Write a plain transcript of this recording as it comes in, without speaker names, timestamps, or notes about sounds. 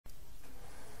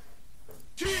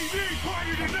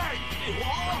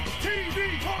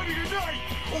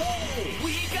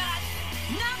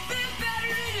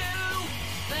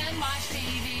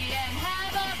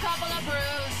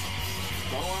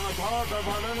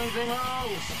about anything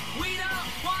else. We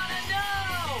don't want to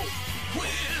know.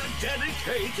 We're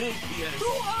dedicated, yes, to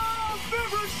our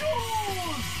favorite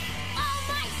shows. Oh,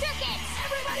 my circuits.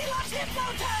 Everybody loves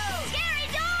Hypnotoad. Scary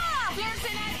Dog.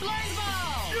 Pearson and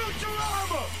Blurnsville.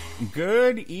 Futurama.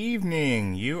 Good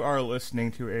evening. You are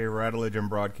listening to a Radulich and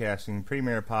Broadcasting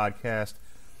Premier Podcast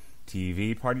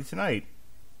TV Party Tonight.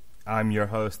 I'm your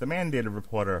host, the mandated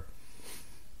reporter,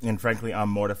 and frankly, I'm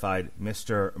mortified,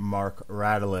 Mr. Mark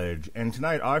Radulich. And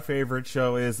tonight, our favorite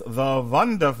show is the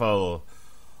wonderful,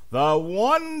 the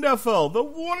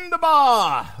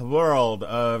wunderbar world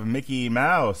of Mickey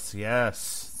Mouse.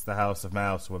 Yes, it's the House of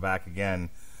Mouse. We're back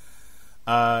again.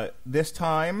 This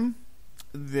time,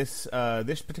 this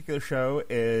particular show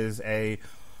is a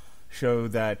show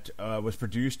that was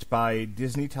produced by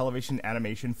Disney Television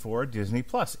Animation for Disney+.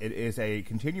 It is a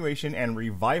continuation and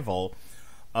revival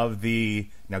of the,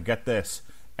 now get this,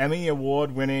 Emmy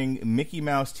Award-winning Mickey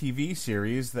Mouse TV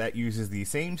series that uses the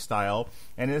same style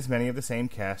and has many of the same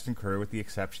cast and crew, with the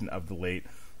exception of the late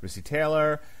Russi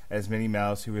Taylor as Minnie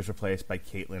Mouse, who was replaced by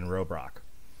Caitlin Robrock.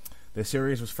 The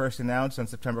series was first announced on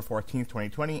September 14th,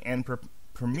 2020, and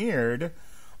premiered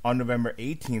on November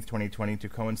 18th, 2020, to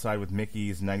coincide with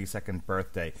Mickey's 92nd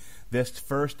birthday. This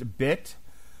first bit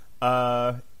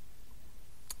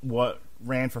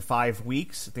ran for 5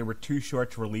 weeks. There were 2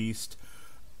 shorts released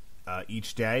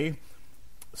each day,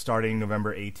 starting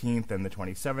November 18th and the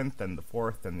 27th, and the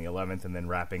 4th and the 11th, and then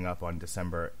wrapping up on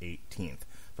December 18th,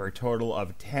 for a total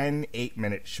of 10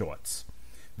 8-minute shorts.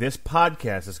 This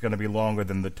podcast is going to be longer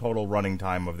than the total running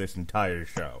time of this entire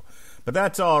show, but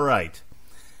that's all right.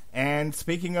 And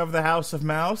speaking of the House of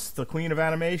Mouse, the Queen of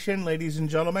Animation, ladies and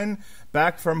gentlemen,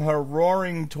 back from her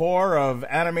roaring tour of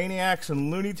Animaniacs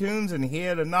and Looney Tunes, and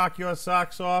here to knock your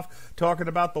socks off, talking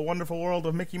about the wonderful world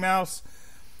of Mickey Mouse,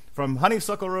 from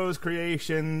Honeysuckle Rose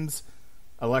Creations,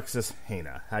 Alexis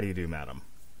Hejna. How do you do, madam?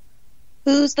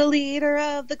 Who's the leader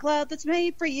of the club that's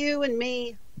made for you and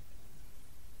me?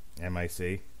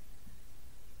 M-I-C.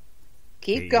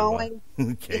 Keep going.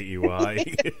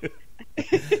 K-U-I.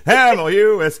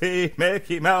 M-O-U-S-E,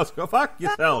 Mickey Mouse, go fuck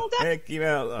yourself, Mickey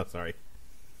Mouse. Oh, sorry.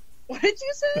 What did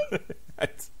you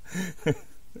say?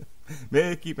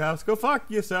 Mickey Mouse, go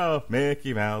fuck yourself,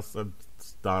 Mickey Mouse.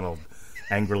 It's Donald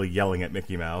angrily yelling at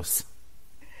Mickey Mouse.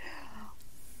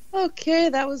 Okay,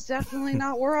 that was definitely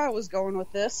not where I was going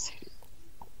with this.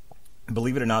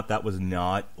 Believe it or not, that was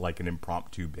not like an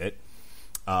impromptu bit.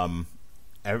 I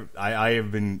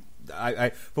have been...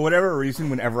 for whatever reason,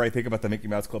 whenever I think about the Mickey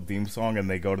Mouse Club theme song and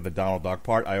they go to the Donald Duck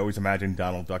part, I always imagine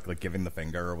Donald Duck like giving the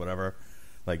finger or whatever,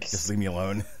 like just leave me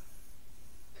alone.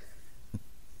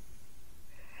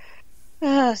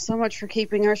 So much for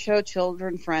keeping our show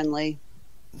children friendly.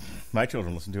 My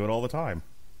children listen to it all the time.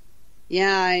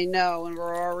 Yeah, I know, and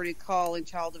we're already calling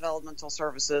Child Developmental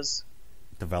Services.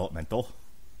 Developmental,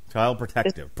 Child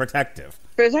Protective. Protective?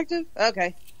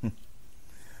 Okay.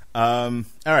 All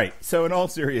right. So, in all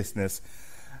seriousness,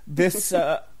 this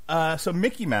so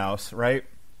Mickey Mouse, right?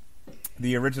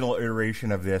 The original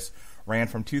iteration of this ran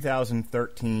from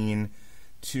 2013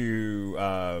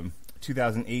 to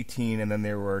 2018, and then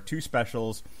there were 2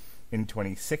 specials in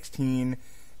 2016,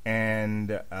 and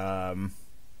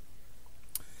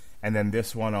then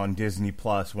this one on Disney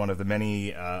Plus, one of the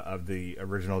many of the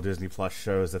original Disney Plus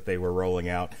shows that they were rolling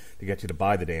out to get you to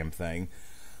buy the damn thing.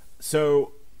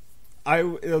 So.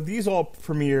 These all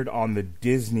premiered on the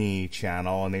Disney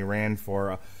Channel, and they ran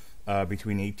for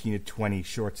between 18 to 20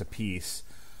 shorts apiece.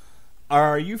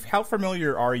 How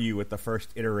familiar are you with the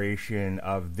first iteration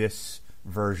of this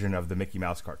version of the Mickey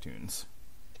Mouse cartoons?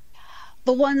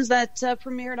 The ones that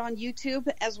premiered on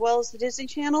YouTube as well as the Disney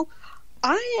Channel?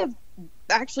 I have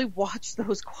actually watched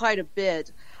those quite a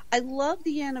bit. I love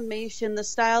the animation, the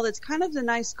style. It's kind of a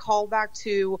nice callback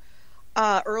to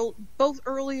both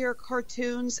earlier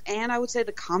cartoons and I would say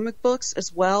the comic books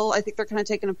as well. I think they're kind of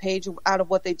taking a page out of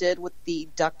what they did with the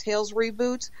DuckTales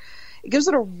reboot. It gives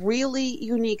it a really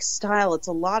unique style. It's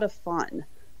a lot of fun.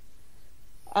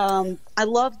 I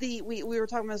love we were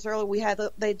talking about this earlier.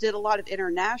 They did a lot of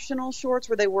international shorts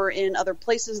where they were in other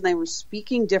places and they were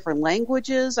speaking different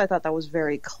languages. I thought that was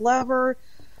very clever,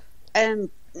 and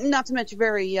not to mention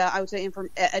very, I would say,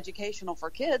 educational for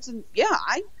kids. And yeah,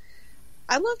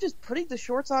 I love just putting the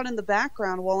shorts on in the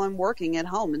background while I'm working at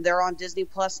home, and they're on Disney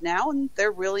Plus now, and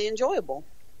they're really enjoyable.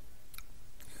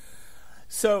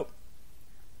 So,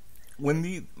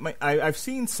 I've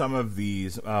seen some of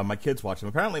these. My kids watch them.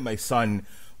 Apparently, my son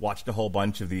watched a whole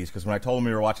bunch of these because when I told him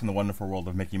we were watching The Wonderful World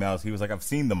of Mickey Mouse, he was like, "I've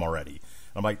seen them already."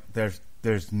 I'm like, "There's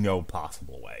no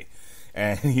possible way."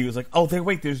 And he was like, "Oh,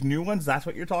 wait, there's new ones? That's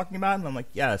what you're talking about?" And I'm like,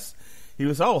 "Yes." he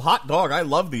was, oh, hot dog, I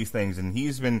love these things. And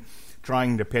he's been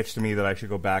trying to pitch to me that I should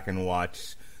go back and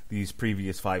watch these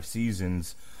previous 5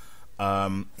 seasons.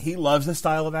 He loves the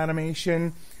style of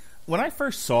animation. When I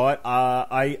first saw it,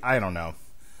 I don't know.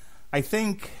 I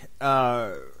think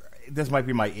this might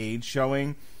be my age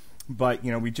showing, but,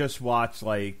 we just watched,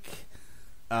 like,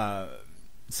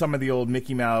 some of the old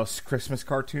Mickey Mouse Christmas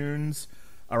cartoons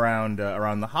around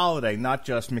the holiday. Not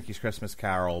just Mickey's Christmas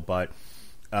Carol, but,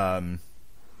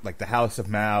 like, The House of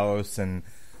Mouse and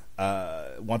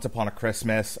Once Upon a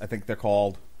Christmas, I think they're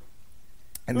called.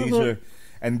 And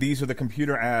these are the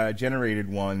computer generated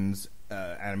ones,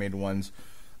 animated ones.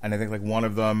 And I think like one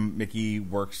of them, Mickey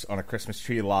works on a Christmas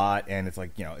tree a lot, and it's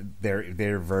like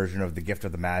their version of the Gift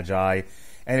of the Magi,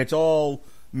 and it's all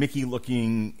Mickey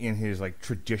looking in his like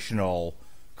traditional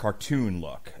cartoon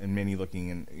look, and Minnie looking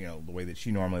in the way that she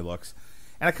normally looks,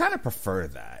 and I kind of prefer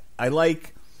that. I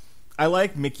like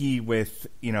Mickey with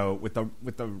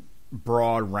the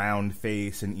broad round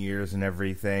face and ears and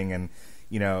everything, and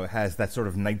has that sort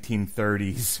of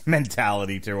 1930s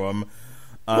mentality to him.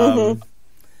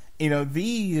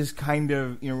 These kind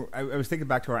of, I was thinking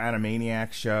back to our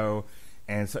Animaniacs show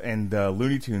and the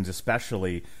Looney Tunes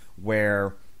especially,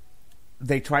 where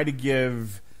they try to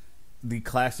give the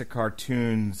classic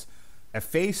cartoons a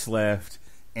facelift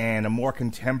and a more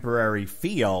contemporary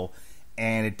feel,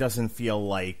 and it doesn't feel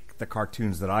like the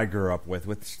cartoons that I grew up with,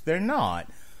 which they're not.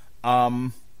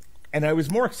 And I was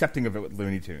more accepting of it with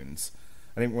Looney Tunes.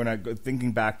 I think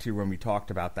thinking back to when we talked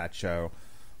about that show,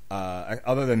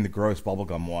 other than the gross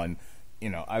bubblegum one,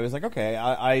 I was like, okay,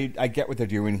 I get what they're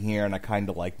doing here, and I kind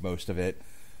of like most of it.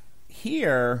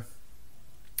 Here,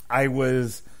 I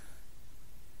was,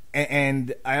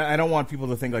 and I don't want people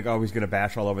to think like, oh, he's going to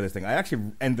bash all over this thing. I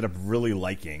actually ended up really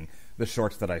liking the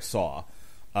shorts that I saw.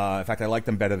 In fact, I like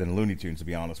them better than Looney Tunes, to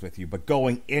be honest with you. But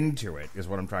going into it is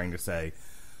what I'm trying to say.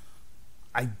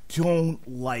 I don't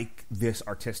like this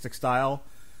artistic style,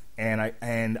 and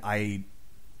I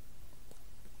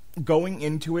going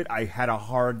into it, I had a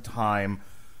hard time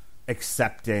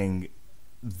accepting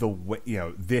the way,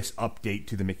 this update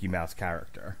to the Mickey Mouse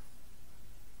character.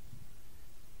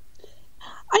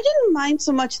 I didn't mind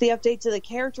so much the update to the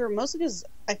character, mostly because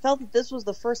I felt that this was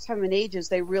the first time in ages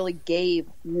they really gave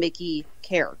Mickey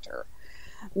character.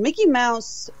 Mickey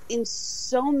Mouse, in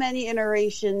so many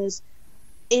iterations,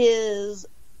 is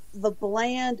the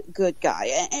bland good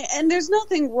guy. And there's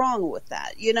nothing wrong with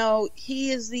that.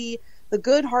 He is the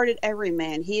good-hearted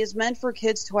everyman. He is meant for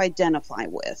kids to identify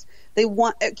with.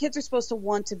 Kids are supposed to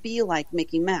want to be like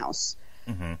Mickey Mouse.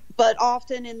 Mm-hmm. But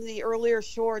often in the earlier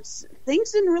shorts,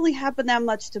 things didn't really happen that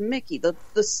much to Mickey. The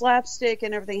slapstick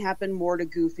and everything happened more to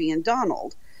Goofy and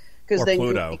Donald. Or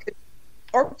Pluto.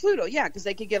 Or Pluto, yeah, because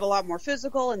they could get a lot more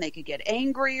physical and they could get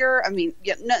angrier. I mean,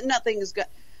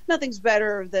 nothing's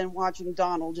better than watching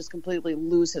Donald just completely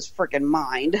lose his frickin'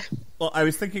 mind. Well, I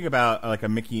was thinking about like a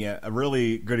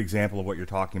really good example of what you're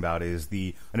talking about is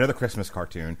another Christmas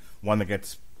cartoon, one that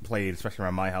gets played, especially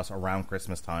around my house, around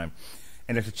Christmas time.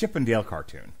 And it's a Chip and Dale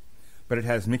cartoon, but it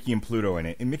has Mickey and Pluto in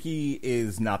it. And Mickey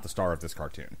is not the star of this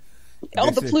cartoon.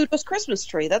 Pluto's Christmas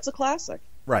tree. That's a classic.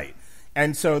 Right.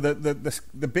 And so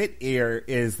the bit here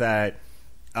is that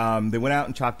they went out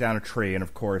and chopped down a tree, and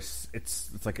of course it's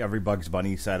like every Bugs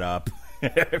Bunny setup.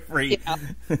 They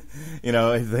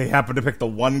happen to pick the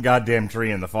one goddamn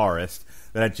tree in the forest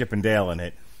that had Chip and Dale in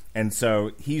it, and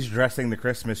so he's dressing the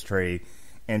Christmas tree,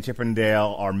 and Chip and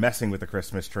Dale are messing with the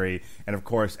Christmas tree, and of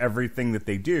course everything that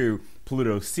they do,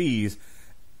 Pluto sees,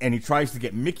 and he tries to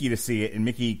get Mickey to see it, and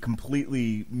Mickey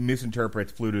completely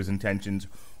misinterprets Pluto's intentions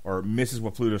or misses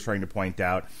what Pluto's trying to point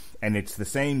out, and it's the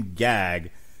same gag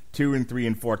 2 and 3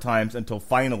 and 4 times until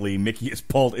finally Mickey is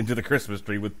pulled into the Christmas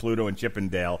tree with Pluto and Chip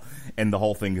and Dale, and the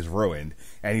whole thing is ruined.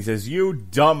 And he says, "You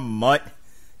dumb mutt!"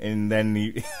 And then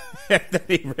he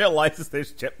realizes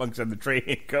there's chipmunks in the tree.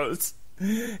 And he goes,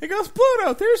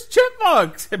 "Pluto, there's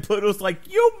chipmunks!" And Pluto's like,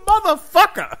 "You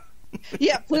motherfucker!"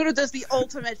 Yeah, Pluto does the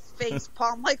ultimate face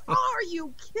palm. Like, oh, are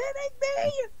you kidding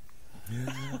me?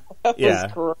 That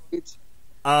was great.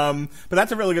 But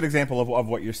that's a really good example of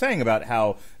what you're saying about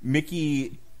how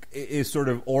Mickey is sort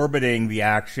of orbiting the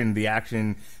action. The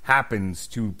action happens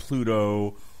to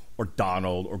Pluto or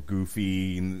Donald or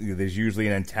Goofy. And there's usually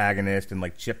an antagonist in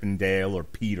like Chip and Dale or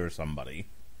Pete or somebody.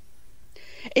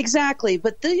 Exactly.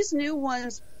 But these new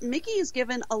ones, Mickey is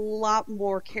given a lot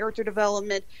more character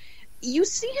development. You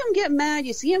see him get mad.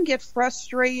 You see him get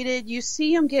frustrated. You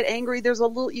see him get angry. He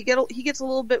gets a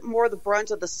little bit more of the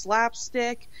brunt of the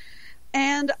slapstick.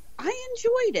 And I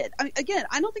enjoyed it.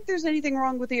 I don't think there's anything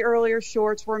wrong with the earlier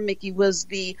shorts where Mickey was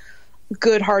the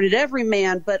good-hearted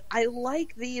everyman, but I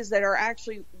like these that are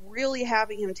actually really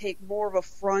having him take more of a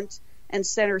front and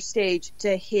center stage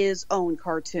to his own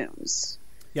cartoons.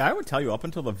 Yeah, I would tell you up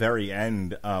until the very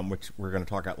end, which we're going to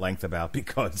talk at length about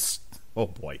because, oh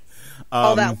boy.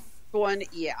 That one,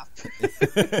 yeah.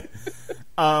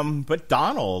 But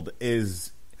Donald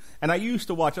is, and I used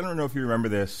to watch, I don't know if you remember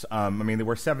this, I mean, they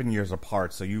were 7 years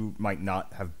apart, so you might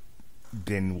not have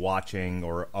been watching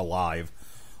or alive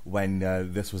when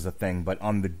this was a thing, but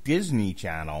on the Disney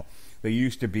Channel, there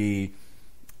used to be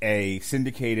a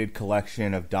syndicated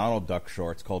collection of Donald Duck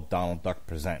shorts called Donald Duck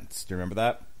Presents. Do you remember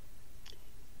that?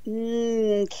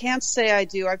 Can't say I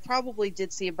do. I probably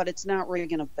did see it, but it's not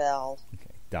ringing a bell.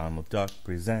 Okay. Donald Duck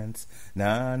Presents.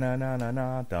 Na na na na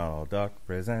na. Donald Duck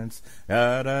Presents.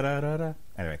 Da da da da da.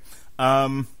 Anyway.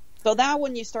 So that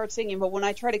one you start singing, but when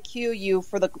I try to cue you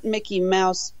for the Mickey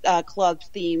Mouse Club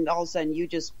theme, all of a sudden you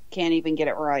just can't even get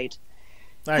it right.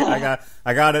 I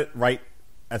got it right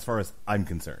as far as I'm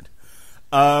concerned.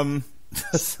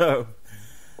 So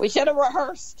we should have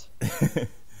rehearsed.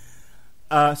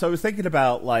 So I was thinking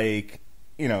about, like,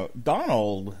 you know,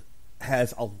 Donald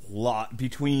has a lot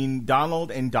between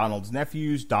Donald and Donald's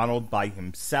nephews, Donald by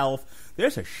himself.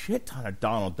 There's a shit ton of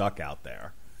Donald Duck out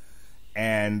there.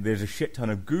 And there's a shit ton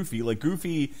of Goofy. Like,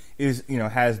 Goofy is, you know,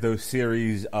 has those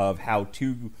series of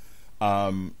how-to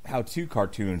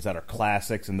cartoons that are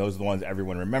classics, and those are the ones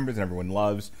everyone remembers and everyone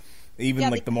loves.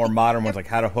 Even, the more modern ones, like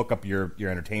How to Hook Up Your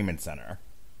Entertainment Center.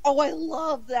 Oh, I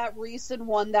love that recent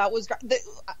one. That was...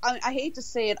 I hate to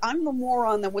say it. I'm the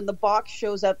moron that when the box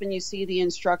shows up and you see the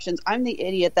instructions, I'm the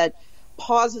idiot that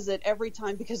pauses it every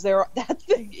time because that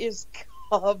thing is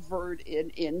covered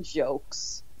in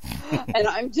jokes. And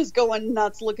I'm just going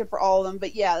nuts looking for all of them.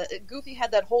 But yeah, Goofy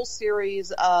had that whole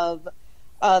series of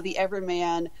the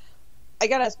Everyman. I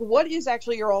gotta ask, what is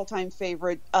actually your all-time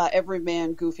favorite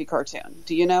Everyman Goofy cartoon?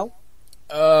 Do you know?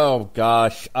 Oh,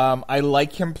 gosh. I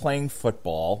like him playing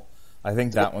football. I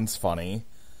think that one's funny.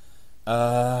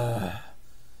 I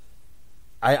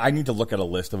need to look at a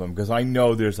list of them because I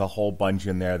know there's a whole bunch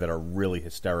in there that are really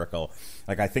hysterical.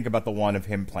 Like, I think about the one of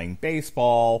him playing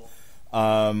baseball.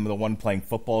 The one playing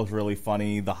football is really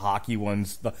funny. The hockey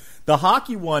ones, the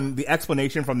hockey one, the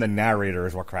explanation from the narrator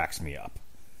is what cracks me up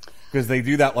because they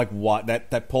do that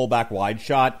that pull back wide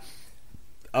shot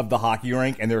of the hockey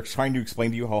rink, and they're trying to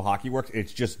explain to you how hockey works.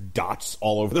 It's just dots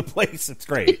all over the place. It's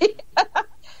great.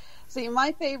 See,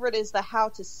 my favorite is the How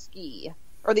to Ski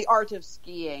or the Art of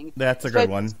Skiing. That's a good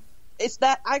one. It's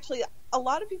that actually a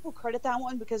lot of people credit that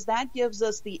one because that gives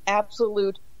us the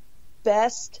absolute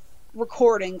best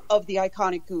recording of the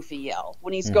iconic Goofy yell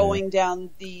when he's going down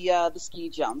the ski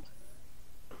jump.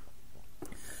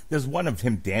 There's one of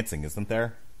him dancing, isn't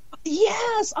there?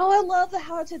 Yes. Oh, I love the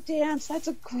How to Dance. That's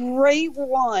a great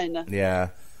one. Yeah.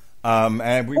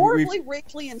 And horribly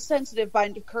racially insensitive by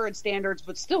current standards,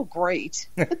 but still great.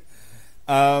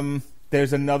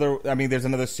 There's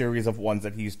another series of ones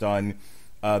that he's done.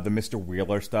 The Mr.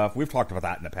 Wheeler stuff. We've talked about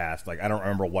that in the past. Like, I don't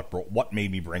remember what made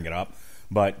me bring it up,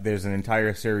 but there's an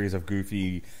entire series of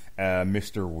Goofy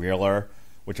Mr. Wheeler,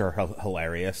 which are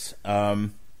hilarious.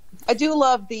 I do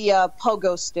love the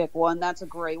pogo stick one. That's a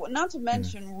great one. Not to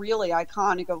mention really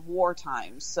iconic of war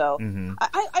times. So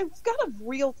I've got a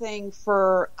real thing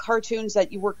for cartoons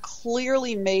that you were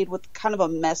clearly made with kind of a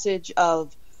message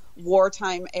of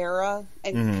wartime era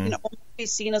and can almost be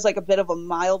seen as like a bit of a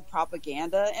mild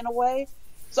propaganda in a way.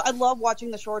 So I love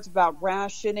watching the shorts about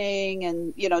rationing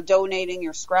and, you know, donating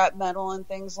your scrap metal and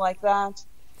things like that.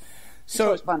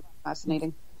 So it's fun,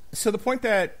 fascinating. So the point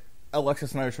that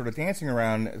Alexis and I are sort of dancing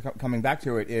around, coming back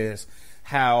to it, is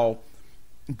how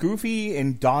Goofy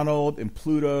and Donald and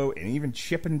Pluto and even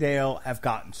Chip and Dale have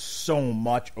gotten so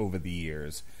much over the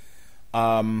years.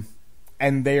 And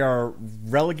they are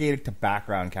relegated to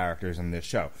background characters in this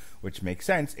show, which makes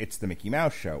sense. It's the Mickey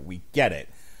Mouse show. We get it.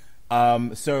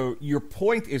 So your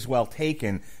point is well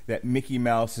taken that Mickey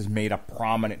Mouse has made a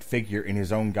prominent figure in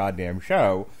his own goddamn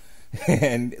show,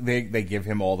 and they give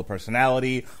him all the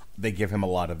personality. They give him a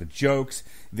lot of the jokes.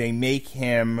 They make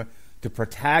him the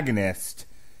protagonist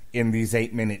in these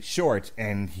 8-minute shorts,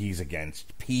 and he's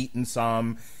against Pete in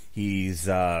some. He's,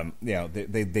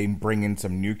 they bring in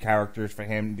some new characters for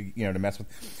him, to mess with.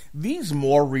 These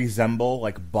more resemble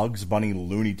like Bugs Bunny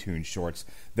Looney Tunes shorts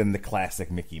than the classic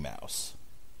Mickey Mouse.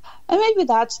 And maybe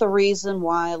that's the reason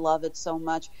why I love it so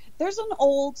much. There's an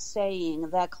old saying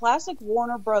that classic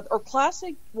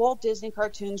classic Walt Disney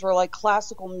cartoons were like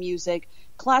classical music.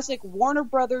 Classic Warner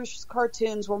Brothers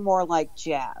cartoons were more like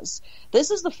jazz.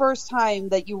 This is the first time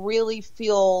that you really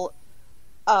feel,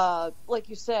 like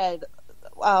you said,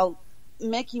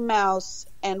 Mickey Mouse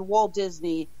and Walt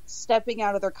Disney stepping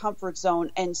out of their comfort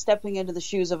zone and stepping into the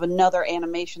shoes of another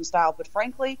animation style. But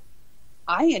frankly,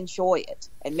 I enjoy it.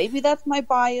 And maybe that's my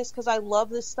bias because I love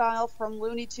this style from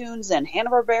Looney Tunes and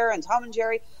Hanna-Barbera and Tom and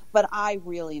Jerry, but I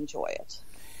really enjoy it.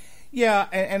 Yeah,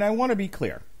 and I want to be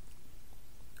clear.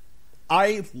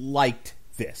 I liked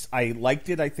this. I liked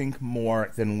it, I think,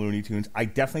 more than Looney Tunes. I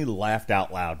definitely laughed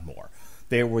out loud more.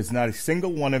 There was not a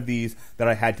single one of these that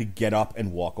I had to get up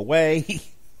and walk away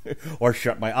or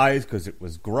shut my eyes because it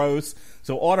was gross.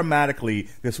 So automatically,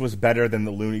 this was better than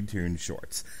the Looney Tunes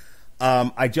shorts.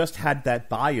 I just had that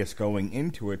bias going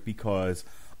into it because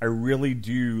I really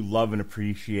do love and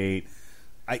appreciate,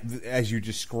 as you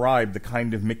described, the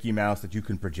kind of Mickey Mouse that you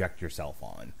can project yourself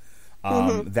on.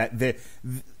 That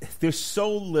there's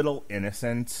so little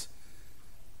innocence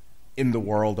in the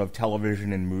world of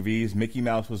television and movies. Mickey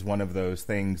Mouse was one of those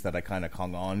things that I kind of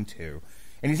clung on to.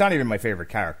 And he's not even my favorite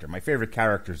character. My favorite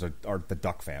characters are the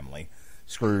Duck family.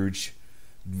 Scrooge,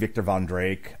 Victor Von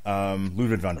Drake,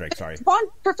 Ludwig Von Drake, sorry.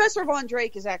 Professor Von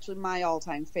Drake is actually my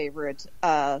all-time favorite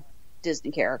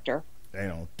Disney character. You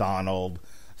know, Donald.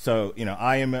 So, you know,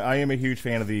 I am a huge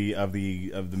fan of the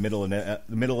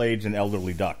middle-aged and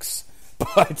elderly ducks.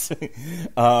 But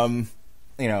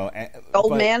you know,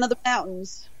 old man of the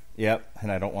mountains. Yep,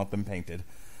 and I don't want them painted.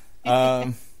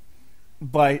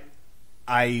 But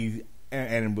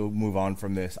and we'll move on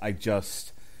from this.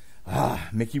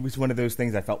 Mickey was one of those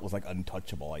things I felt was like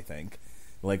untouchable. I think,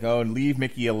 like, oh, leave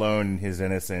Mickey alone in his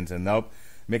innocence, and nope.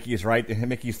 Mickey's right.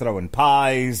 Mickey's throwing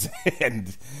pies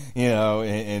and, you know,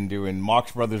 and doing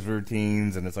Marx Brothers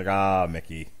routines, and it's like,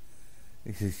 Mickey,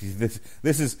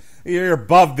 this is, you're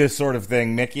above this sort of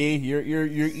thing, Mickey.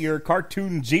 You're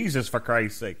cartoon Jesus, for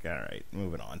Christ's sake. All right,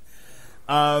 moving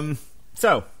on.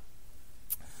 So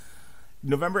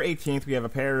November 18th, we have a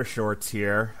pair of shorts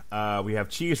here. We have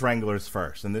Cheese Wranglers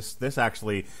first, and this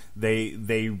actually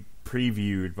they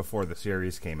previewed before the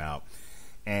series came out.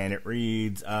 And it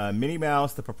reads, Minnie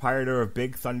Mouse, the proprietor of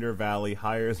Big Thunder Valley,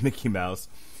 hires Mickey Mouse,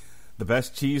 the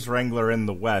best cheese wrangler in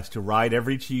the West, to ride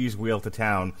every cheese wheel to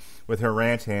town, with her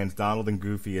ranch hands, Donald and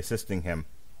Goofy, assisting him.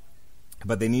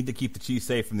 But they need to keep the cheese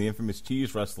safe from the infamous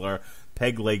cheese rustler,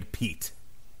 Peg Leg Pete.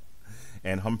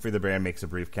 And Humphrey the Bear makes a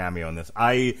brief cameo in this.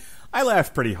 I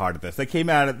laughed pretty hard at this. They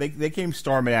came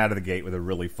storming out of the gate with a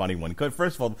really funny one.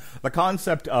 First of all, the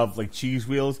concept of like cheese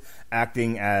wheels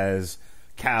acting as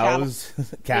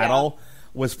cattle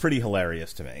was pretty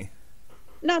hilarious to me.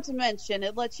 Not to mention,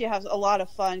 it lets you have a lot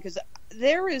of fun because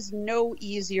there is no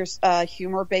easier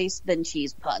humor base than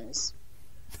cheese puns.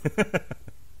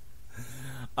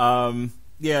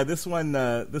 Yeah, this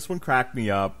one cracked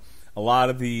me up. A lot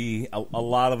of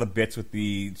the bits with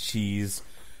the cheese,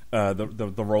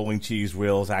 the rolling cheese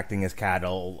wheels acting as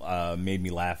cattle made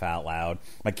me laugh out loud.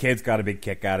 My kids got a big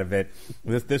kick out of it.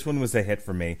 This one was a hit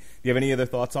for me. Do you have any other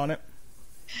thoughts on it?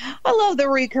 I love the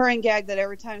recurring gag that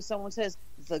every time someone says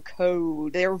the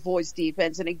code, their voice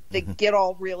deepens and they get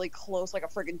all really close, like a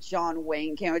freaking John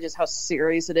Wayne cameo, just how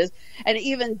serious it is. And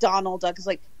even Donald Duck is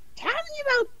like, tell me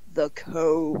about the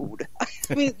code.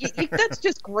 I mean, that's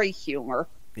just great humor.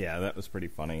 Yeah, that was pretty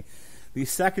funny. The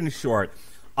second short,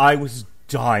 I was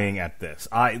dying at this.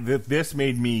 This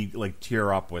made me like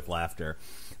tear up with laughter.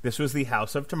 This was The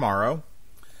House of Tomorrow,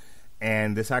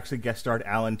 and this actually guest starred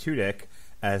Alan Tudyk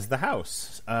as the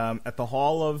house. At the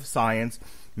Hall of Science,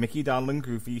 Mickey, Donald, and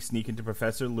Goofy sneak into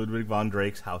Professor Ludwig Von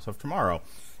Drake's House of Tomorrow,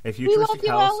 a futuristic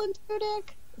house Alan Tudyk.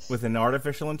 With an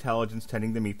artificial intelligence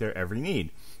tending to meet their every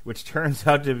need, which turns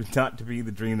out not to be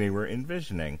the dream they were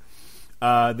envisioning.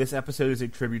 This episode is a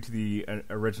tribute to the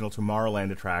original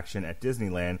Tomorrowland attraction at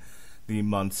Disneyland, the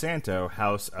Monsanto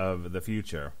House of the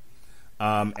Future.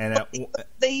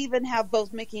 They even have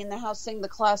both Mickey and the house sing the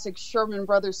classic Sherman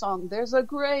Brothers song, "There's a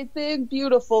great big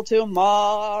beautiful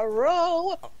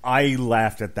tomorrow." I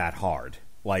laughed at that hard.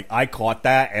 Like, I caught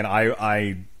that, and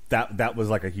that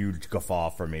was like a huge guffaw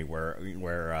for me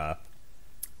where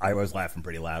I was laughing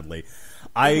pretty loudly.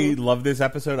 I love this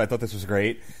episode. I thought this was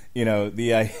great. You know,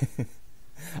 I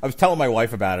was telling my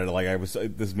wife about it. Like,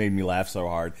 this made me laugh so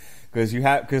hard because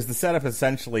the setup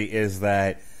essentially is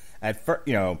that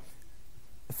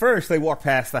first, they walk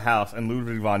past the house, and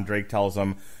Ludwig Von Drake tells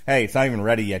them, hey, it's not even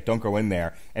ready yet, don't go in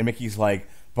there. And Mickey's like,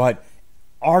 but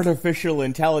artificial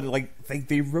intelligence, like,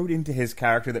 they wrote into his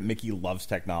character that Mickey loves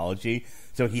technology,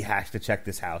 so he has to check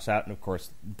this house out, and of course,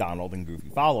 Donald and Goofy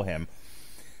follow him.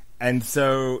 And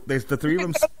so, there's the three of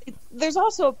them. There's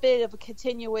also a bit of a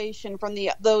continuation from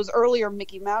those earlier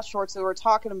Mickey Mouse shorts that we were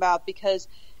talking about, because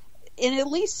in at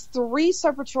least 3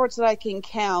 separate shorts that I can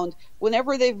count,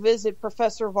 whenever they visit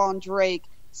Professor Von Drake,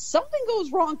 something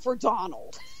goes wrong for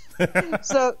Donald.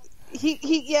 So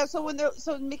Yeah. So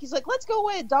Mickey's like, let's go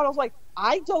in. Donald's like,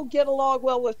 I don't get along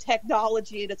well with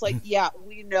technology, and it's like, yeah,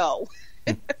 we know.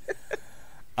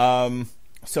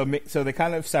 So they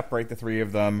kind of separate the three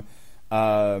of them.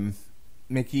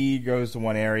 Mickey goes to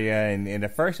one area, and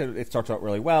at first it starts out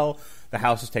really well. The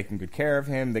house is taking good care of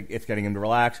him. It's getting him to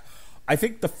relax. I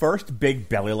think the first big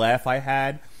belly laugh I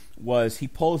had was he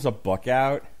pulls a book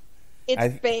out.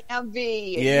 It's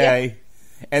Bambi. Yeah.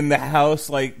 And the house,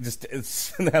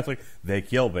 the house, they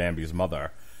kill Bambi's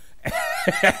mother.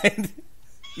 And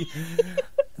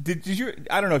did you?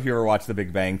 I don't know if you ever watched The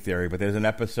Big Bang Theory, but there's an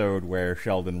episode where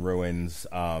Sheldon ruins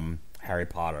Harry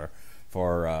Potter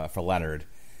for Leonard,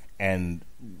 and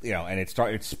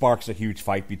it sparks a huge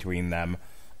fight between them,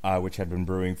 which had been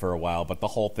brewing for a while. But the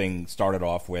whole thing started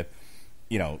off with,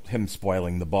 him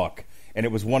spoiling the book, and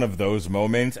it was one of those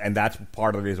moments, and that's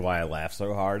part of the reason why I laughed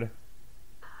so hard.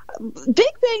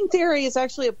 Big Bang Theory is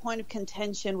actually a point of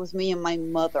contention with me and my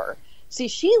mother. See,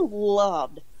 she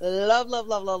loved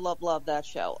that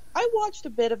show. I watched a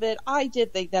bit of it. I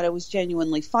did think that it was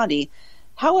genuinely funny.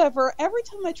 However, every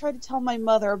time I tried to tell my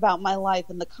mother about my life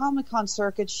in the Comic-Con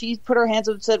circuit, she put her hands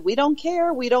up and said, we don't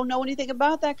care. We don't know anything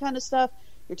about that kind of stuff.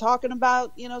 You're talking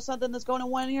about, something that's going in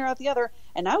one ear out the other.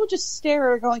 And I would just stare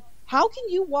at her going, how can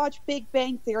you watch Big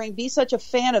Bang Theory and be such a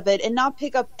fan of it and not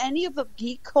pick up any of the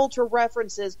geek culture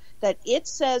references that it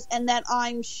says and that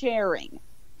I'm sharing?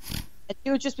 And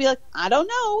she would just be like, I don't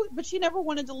know. But she never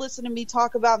wanted to listen to me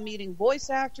talk about meeting voice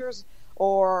actors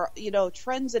or,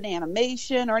 trends in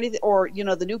animation or anything, or,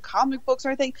 the new comic books or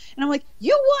anything. And I'm like,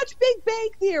 you watch Big Bang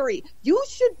Theory. You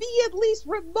should be at least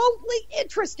remotely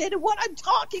interested in what I'm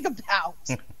talking about.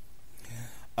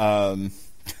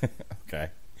 Okay.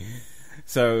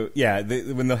 So, yeah,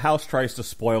 when the house tries to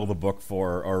spoil the book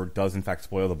or does in fact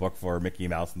spoil the book for Mickey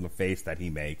Mouse and the face that he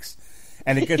makes,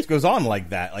 and it goes on like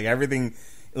that. Like everything,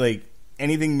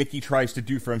 anything Mickey tries to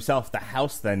do for himself, the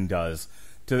house then does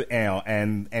to,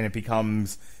 and it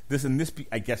becomes this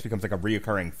I guess becomes like a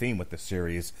reoccurring theme with this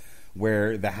series,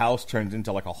 where the house turns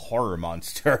into like a horror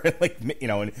monster,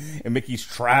 and Mickey's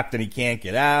trapped and he can't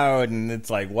get out, and it's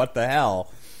like, what the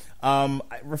hell?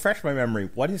 Refresh my memory.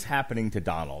 What is happening to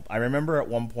Donald? I remember at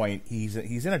one point he's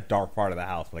in a dark part of the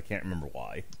house, but I can't remember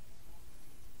why.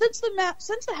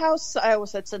 Since the house, I always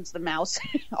said since the mouse,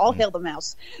 all hail the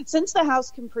mouse. Since the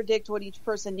house can predict what each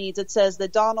person needs, it says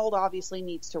that Donald obviously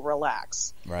needs to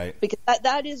relax. Right. Because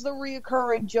that is the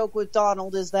reoccurring joke with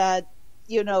Donald, is that,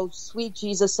 sweet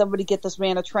Jesus, somebody get this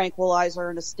man a tranquilizer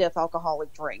and a stiff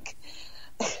alcoholic drink.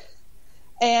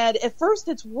 And at first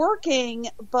it's working,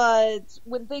 but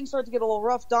when things start to get a little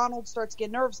rough, Donald starts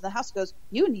getting nervous, and the house goes,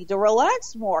 you need to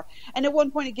relax more. And at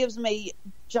one point it gives him a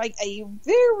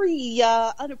very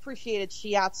unappreciated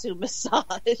shiatsu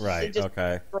massage. Right,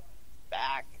 okay.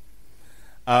 Back.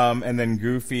 And then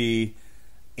Goofy,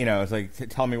 it's like,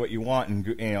 tell me what you want, and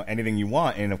anything you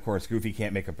want. And of course Goofy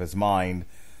can't make up his mind.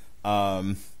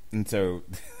 And so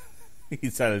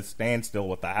he's at a standstill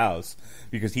with the house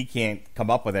because he can't come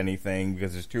up with anything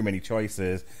because there's too many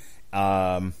choices.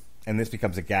 And this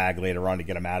becomes a gag later on to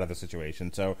get him out of the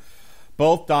situation. So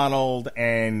both Donald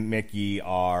and Mickey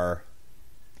are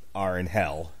in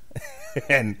hell.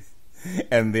 and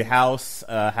the house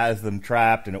has them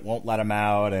trapped, and it won't let them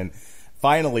out. And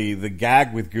finally, the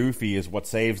gag with Goofy is what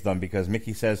saves them, because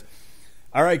Mickey says,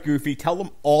 all right, Goofy, tell them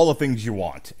all the things you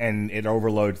want. And it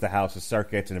overloads the house's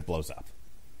circuits, and it blows up.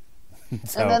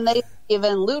 So, and then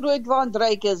even Ludwig von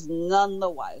Drake is none the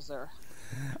wiser.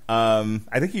 I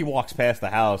think he walks past the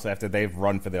house after they've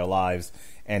run for their lives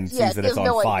and sees that it's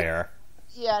on fire.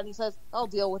 Yeah, and he says, I'll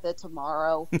deal with it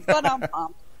tomorrow. But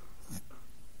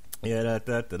Yeah,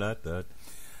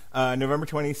 November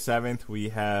 27th, we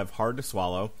have Hard to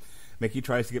Swallow. Mickey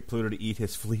tries to get Pluto to eat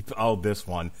his flea... Oh, this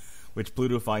one, which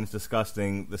Pluto finds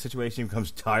disgusting. The situation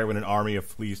becomes dire when an army of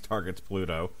fleas targets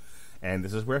Pluto. And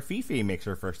this is where Fifi makes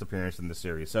her first appearance in the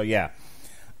series. So, yeah.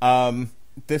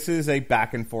 This is a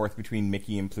back and forth between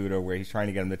Mickey and Pluto where he's trying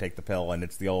to get him to take the pill, and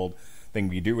it's the old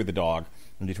thing you do with the dog,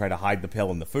 and you try to hide the pill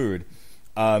in the food.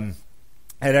 At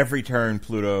every turn,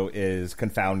 Pluto is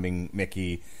confounding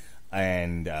Mickey,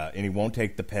 and he won't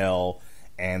take the pill.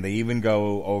 And they even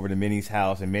go over to Minnie's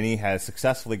house, and Minnie has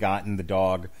successfully gotten the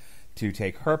dog to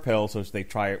take her pill, so they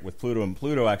try it with Pluto, and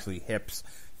Pluto actually hips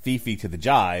Fifi to the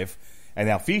jive. And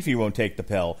now Fifi won't take the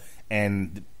pill,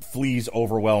 and fleas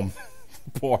overwhelm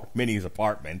poor Minnie's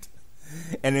apartment.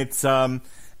 And it's,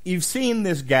 you've seen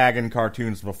this gag in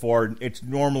cartoons before. It's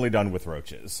normally done with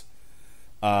roaches.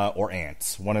 Or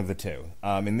ants, one of the two.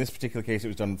 In this particular case, it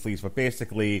was done with fleas, but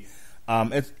basically,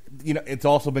 it's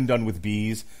also been done with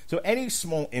bees. So any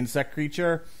small insect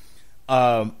creature,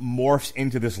 morphs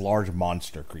into this large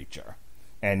monster creature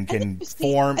and can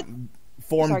form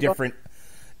different.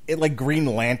 It like Green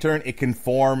Lantern. It can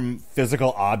form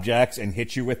physical objects and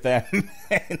hit you with them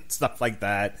and stuff like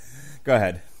that. Go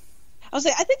ahead. I was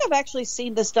saying, I think I've actually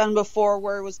seen this done before,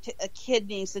 where it was a kid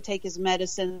needs to take his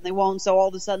medicine and they won't, so all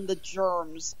of a sudden the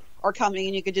germs are coming,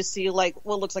 and you could just see like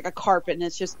what looks like a carpet, and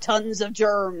it's just tons of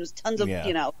germs, tons of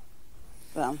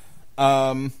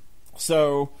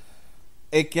So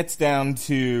it gets down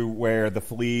to where the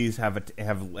fleas have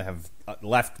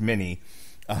left Minnie,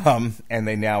 and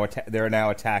they're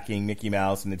now attacking Mickey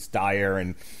Mouse, and it's dire.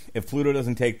 And if Pluto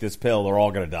doesn't take this pill, they're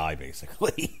all going to die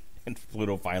basically. And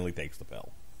Pluto finally takes the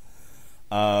pill.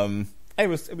 I'm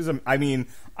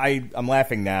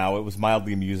laughing now. It was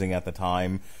mildly amusing at the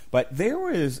time, but there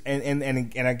was, and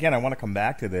again, I want to come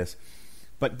back to this,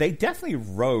 but they definitely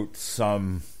wrote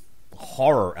some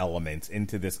horror elements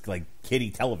into this like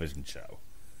kiddie television show.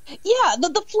 Yeah,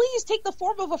 the fleas take the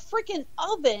form of a freaking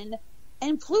oven,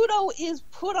 and Pluto is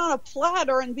put on a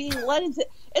platter and being led into.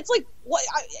 It's like what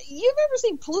you've ever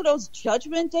seen Pluto's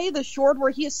Judgment Day, the short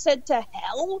where he is sent to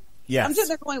hell. Yes. I'm sitting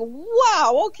there going,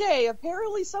 wow, okay,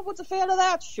 apparently someone's a fan of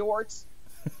that short.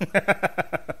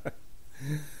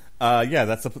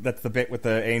 That's the bit with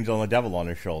the angel and the devil on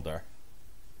his shoulder.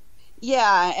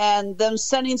 Yeah, and them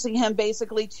sentencing him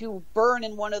basically to burn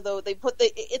in one of those.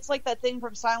 It's like that thing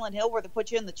from Silent Hill where they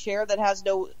put you in the chair that has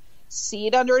no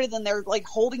seat under it, and they're like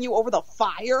holding you over the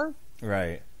fire.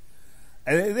 Right.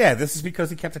 And, yeah, this is because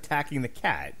he kept attacking the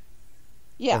cat.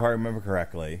 Yeah. If I remember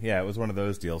correctly. Yeah, it was one of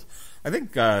those deals. I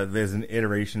think there's an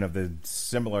iteration of the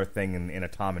similar thing in a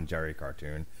Tom and Jerry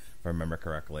cartoon, if I remember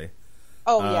correctly.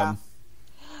 Oh, yeah.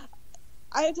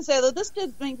 I have to say, though, this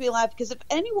did make me laugh, because if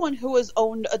anyone who has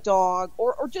owned a dog,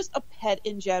 or just a pet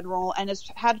in general, and has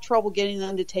had trouble getting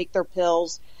them to take their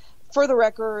pills, for the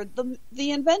record, the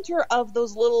inventor of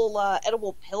those little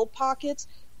edible pill pockets,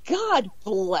 God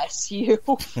bless you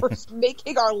for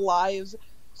making our lives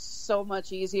so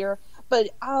much easier.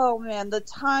 But, oh, man, the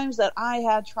times that I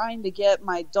had trying to get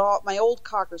my old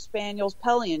Cocker Spaniels,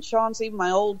 Pelly and Chauncey,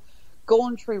 my old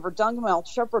Golden Retriever, Duncan, my old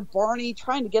Shepherd Barney,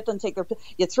 trying to get them to take their pill.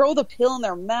 You throw the pill in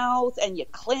their mouth, and you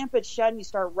clamp it shut, and you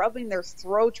start rubbing their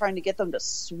throat, trying to get them to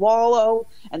swallow,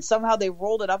 and somehow they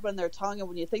rolled it up in their tongue, and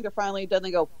when you think they're finally done,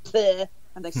 they go, bleh,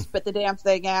 and they spit the damn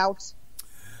thing out.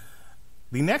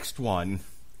 The next one...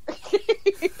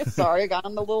 Sorry, I got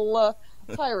on the little...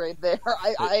 tirade there.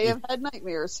 I have had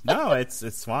nightmares. No,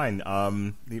 it's fine.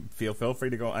 Feel free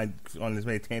to go on as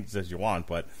many tangents as you want,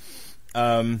 but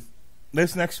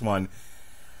this next one,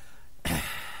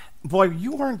 boy,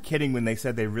 you weren't kidding when they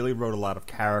said they really wrote a lot of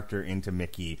character into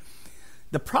Mickey.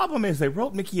 The problem is they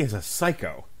wrote Mickey as a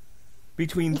psycho.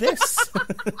 Between this,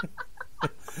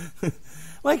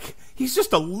 like, he's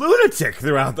just a lunatic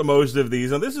throughout the most of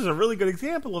these, and this is a really good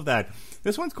example of that.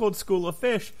 This one's called School of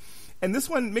Fish. And this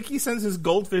one, Mickey sends his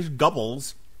goldfish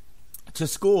Gubbles to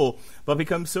school, but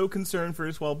becomes so concerned for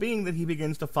his well-being that he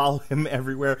begins to follow him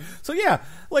everywhere. So yeah,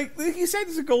 like he said,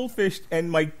 he's a goldfish,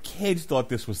 and my kids thought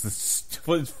this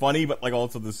was funny, but like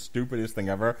also the stupidest thing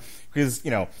ever, because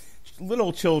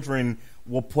little children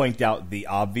will point out the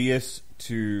obvious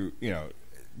to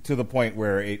the point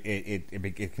where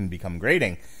it can become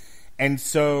grating, and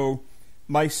so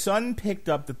my son picked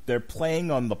up that they're playing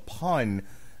on the pun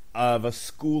of a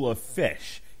school of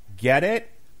fish. Get it?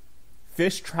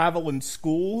 Fish travel in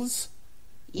schools?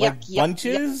 Like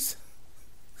bunches? Yep.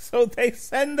 So they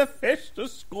send the fish to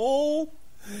school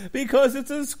because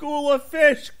it's a school of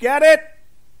fish. Get it?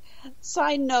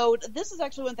 Side note, this is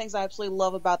actually one of the things I absolutely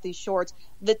love about these shorts.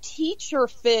 The teacher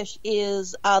fish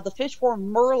is the fish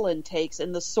form Merlin takes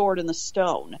in The Sword and the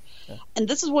Stone. Yeah. And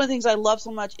this is one of the things I love so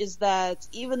much, is that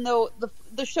even though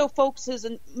the show focuses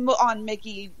on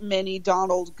Mickey, Minnie,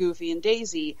 Donald, Goofy, and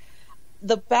Daisy,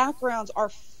 the backgrounds are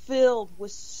filled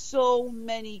with so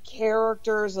many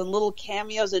characters and little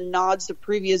cameos and nods to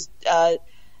previous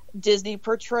Disney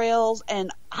portrayals, and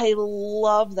I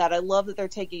love that. I love that they're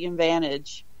taking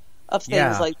advantage of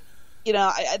things like,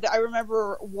 I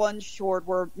remember one short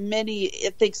where Minnie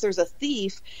thinks there's a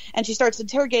thief, and she starts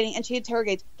interrogating, and she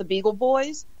interrogates the Beagle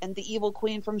Boys and the Evil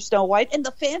Queen from Snow White and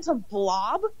the Phantom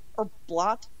Blob or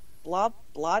Blot,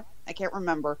 I can't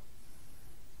remember.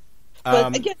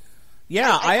 But again,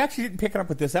 I actually didn't pick it up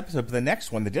with this episode, but the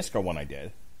next one, the disco one, I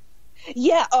did.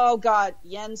 Yeah, oh god,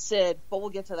 Yen Sid, but we'll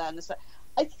get to that in a second.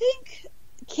 I think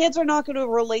kids are not going to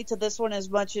relate to this one as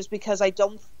much, as because I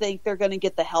don't think they're going to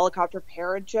get the helicopter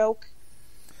parrot joke.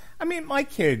 I mean, my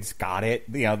kids got it.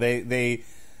 They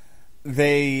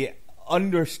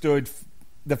understood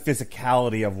the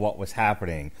physicality of what was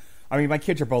happening. I mean, my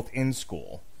kids are both in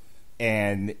school,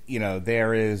 And,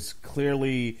 there is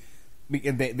clearly...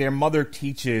 Their mother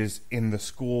teaches in the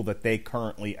school that they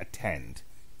currently attend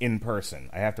in person.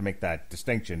 I have to make that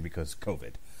distinction because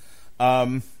COVID.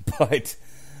 But,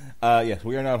 yes,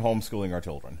 we are not homeschooling our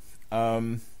children.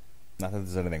 Not that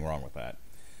there's anything wrong with that.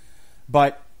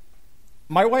 But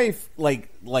my wife,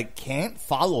 can't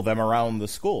follow them around the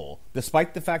school.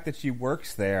 Despite the fact that she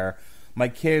works there, my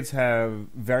kids have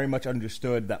very much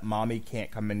understood that mommy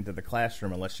can't come into the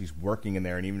classroom unless she's working in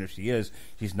there, and even if she is,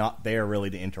 she's not there really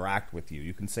to interact with you.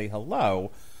 You can say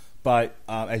hello, but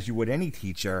as you would any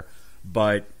teacher,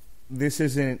 but this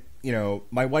isn't,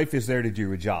 my wife is there to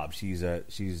do a job. She's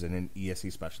an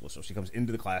ESE specialist, so she comes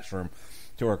into the classroom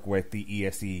to work with the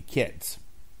ESE kids.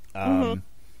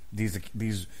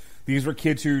 These were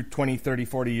kids who 20, 30,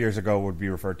 40 years ago would be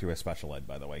referred to as special ed,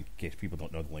 by the way, in case people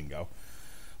don't know the lingo.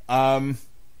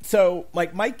 So,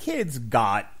 my kids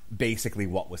got basically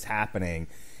what was happening,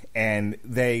 and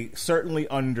they certainly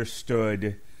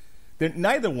understood that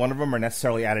neither one of them are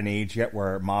necessarily at an age yet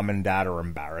where mom and dad are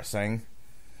embarrassing,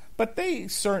 but they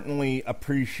certainly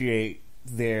appreciate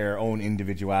their own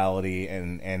individuality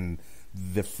and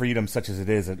the freedom such as it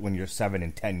is when you're 7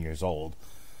 and 10 years old.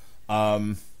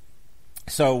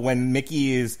 So when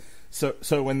Mickey is,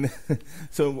 when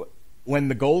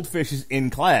the goldfish is in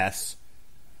class,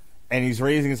 and he's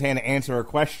raising his hand to answer a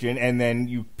question, and then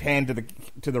you pan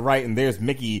to the right, and there's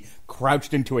Mickey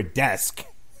crouched into a desk,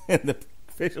 and the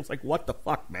fish is like, "What the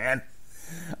fuck, man?"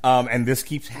 And this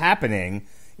keeps happening.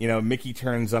 Mickey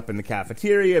turns up in the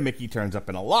cafeteria, Mickey turns up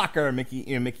in a locker,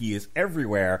 Mickey is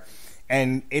everywhere,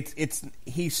 and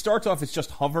he starts off as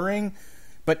just hovering,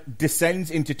 but descends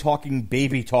into talking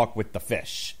baby talk with the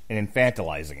fish and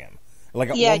infantilizing him. At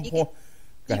one point.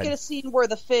 You get a scene where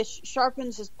the fish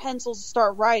sharpens his pencils to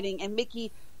start writing, and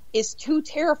Mickey is too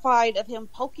terrified of him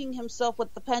poking himself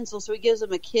with the pencil, so he gives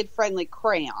him a kid-friendly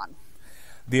crayon.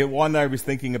 The one I was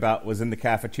thinking about was in the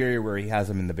cafeteria where he has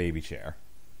him in the baby chair.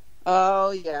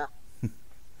 Oh, yeah. And,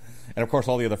 of course,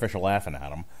 all the other fish are laughing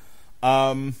at him.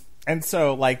 And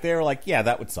so, they were like, yeah,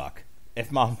 that would suck. If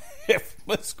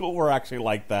school were actually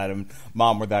like that and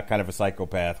mom were that kind of a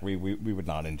psychopath, we would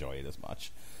not enjoy it as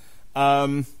much.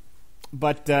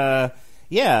 But,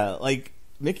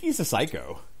 Mickey's a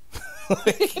psycho.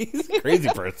 He's a crazy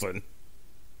person.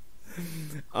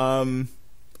 The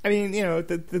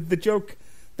joke,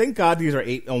 thank God these are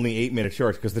only 8-minute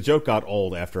shorts, because the joke got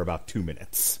old after about 2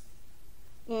 minutes.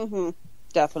 Mm-hmm.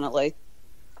 Definitely.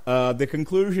 The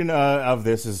conclusion of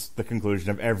this is the conclusion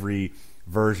of every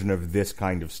version of this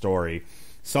kind of story.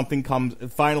 Something comes,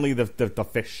 finally the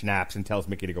fish snaps and tells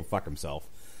Mickey to go fuck himself.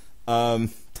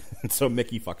 So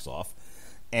Mickey fucks off.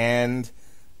 And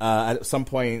at some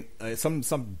point,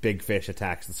 some big fish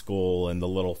attacks the school, and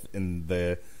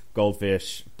the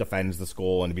goldfish defends the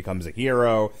school and becomes a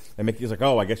hero. And Mickey's like,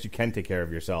 "Oh, I guess you can take care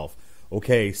of yourself.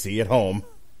 Okay, see you at home."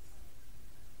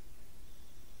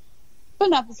 But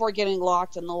not before getting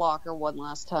locked in the locker one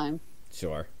last time.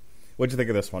 Sure. What'd you think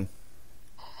of this one?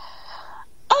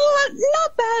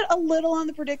 Not bad. A little on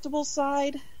the predictable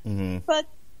side, but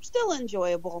still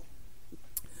enjoyable.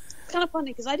 Kind of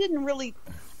funny because I didn't really,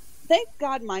 thank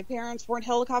God my parents weren't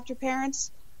helicopter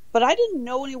parents, but I didn't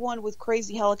know anyone with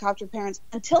crazy helicopter parents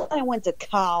until I went to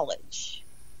college.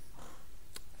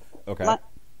 Okay.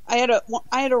 I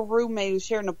had a roommate who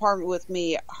shared an apartment with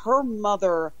me. Her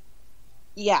mother,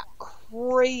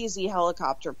 crazy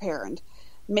helicopter parent,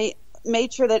 made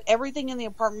sure that everything in the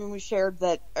apartment we shared,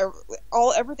 that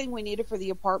everything we needed for the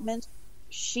apartment,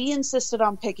 she insisted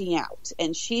on picking out,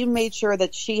 and she made sure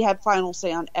that she had final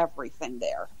say on everything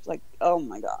there. It's like, oh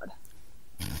my God.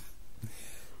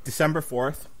 December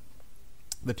 4th,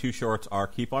 the two shorts are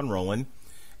Keep on Rolling,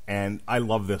 and I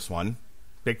love this one.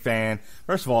 Big fan.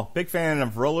 First of all, big fan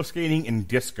of roller skating and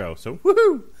disco, so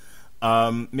woohoo!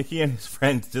 Mickey and his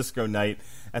friend's disco night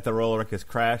at the roller rink is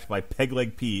crashed by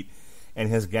Pegleg Pete and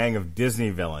his gang of Disney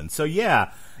villains. So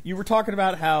yeah, you were talking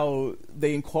about how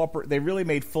they really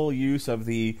made full use of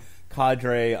the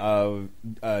cadre of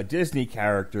Disney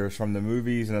characters from the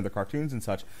movies and other cartoons and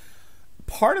such.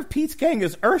 Part of Pete's gang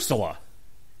is Ursula.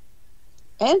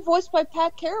 And voiced by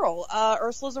Pat Carroll,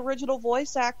 Ursula's original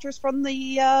voice actress from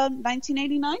the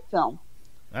 1989 film.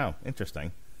 Oh,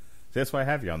 interesting. So that's why I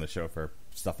have you on the show for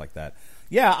stuff like that.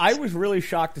 Yeah, I was really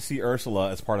shocked to see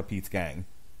Ursula as part of Pete's gang.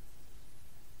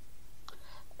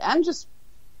 I'm just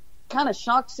kind of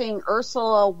shocked seeing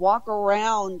Ursula walk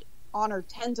around on her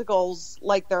tentacles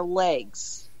like they're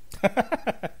legs.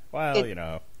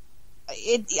 Well,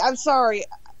 I'm sorry.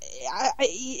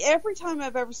 Every time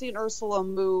I've ever seen Ursula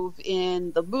move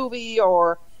in the movie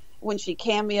or when she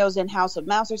cameos in House of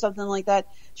Mouse or something like that,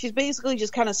 she's basically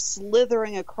just kind of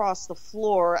slithering across the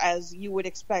floor as you would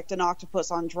expect an octopus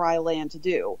on dry land to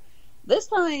do. This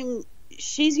time,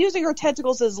 she's using her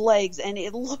tentacles as legs, and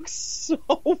it looks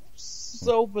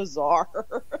so bizarre.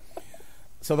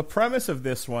 So the premise of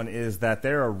this one is that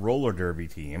they're a roller derby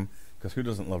team, because who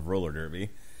doesn't love roller derby?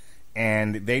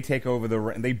 And they take over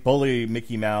they bully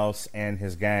Mickey Mouse and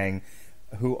his gang,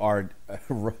 who are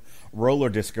roller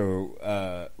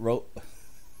disco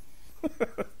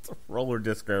roller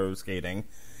disco skating,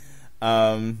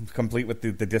 complete with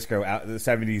the disco the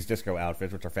 70s disco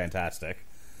outfits, which are fantastic.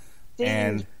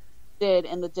 And did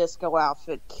in the disco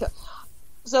outfit.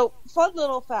 So, fun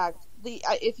little fact: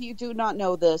 if you do not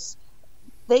know this,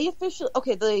 they officially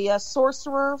the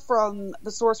sorcerer from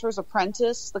The Sorcerer's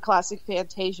Apprentice, the classic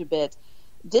Fantasia bit.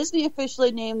 Disney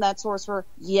officially named that sorcerer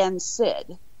Yen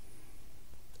Sid.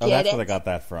 Oh, that's where they got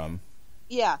that from.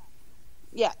 Yeah.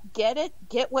 Get it?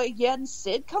 Get where Yen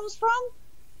Sid comes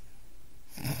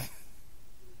from?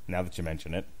 Now that you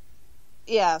mention it.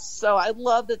 Yeah, so I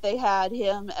love that they had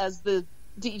him as the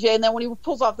DJ, and then when he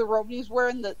pulls off the robe, he's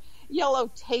wearing the yellow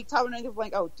tank top, and I'm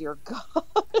like, oh dear God.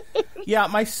 Yeah,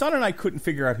 my son and I couldn't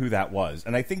figure out who that was,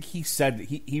 and I think he said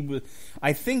he was.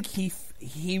 I think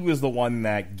he was the one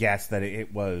that guessed that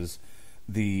it was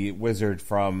the wizard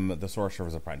from The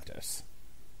Sorcerer's Apprentice.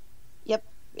 Yep,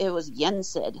 it was Yen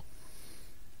Sid.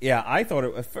 Yeah, I thought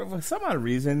it was, for some odd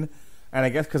reason, and I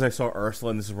guess because I saw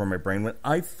Ursula, and this is where my brain went,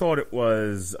 I thought it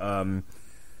was,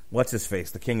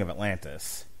 what's-his-face, the King of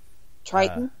Atlantis.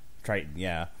 Triton? Triton,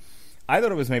 yeah. I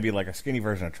thought it was maybe like a skinny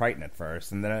version of Triton at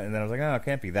first, and then I was like, oh, it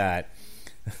can't be that.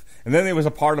 And then there was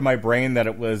a part of my brain that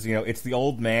it was, it's the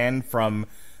old man from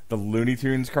the Looney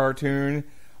Tunes cartoon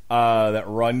that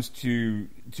runs to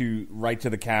right to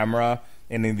the camera,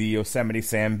 and in the Yosemite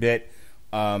Sam bit,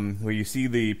 where you see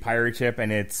the pirate ship,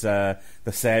 and it's the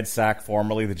sad sack,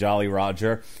 formerly the Jolly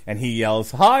Roger, and he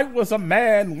yells, "I was a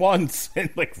man once," and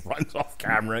runs off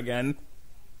camera again.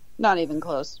 Not even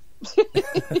close.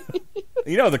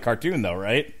 You know the cartoon, though,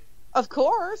 right? Of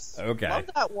course. Okay. Love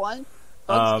that one.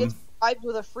 Bugs gets bribed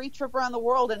with a free trip around the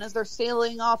world, and as they're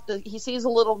sailing off, he sees a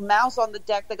little mouse on the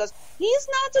deck that goes, "He's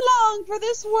not long for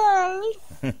this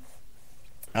world."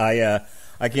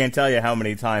 I can't tell you how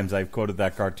many times I've quoted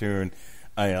that cartoon.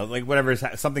 Whatever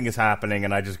something is happening,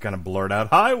 and I just kind of blurt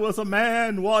out, "I was a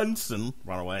man once," and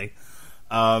run away.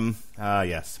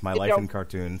 Yes, my life in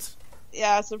cartoons.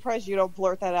 Yeah, I'm surprised you don't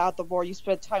blurt that out the more you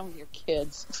spend time with your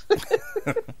kids.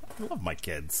 I love my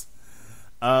kids.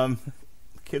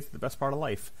 Kids are the best part of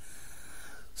life.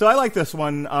 So I like this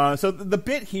one. So the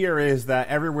bit here is that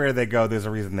everywhere they go, there's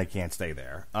a reason they can't stay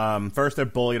there. First, they're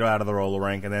bullied out of the roller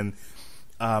rink, and then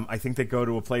I think they go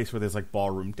to a place where there's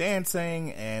ballroom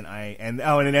dancing, and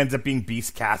it ends up being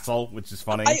Beast Castle, which is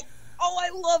funny.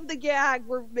 I love the gag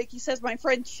where Mickey says, "My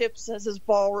friend Chip says his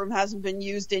ballroom hasn't been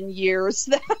used in years."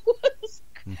 That was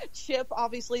Chip,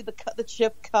 obviously the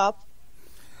Chip Cup.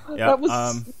 Yeah, that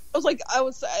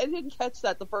was. I didn't catch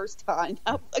that the first time.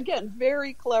 Again,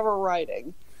 very clever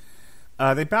writing.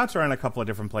 They bounce around a couple of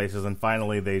different places, and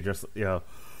finally they just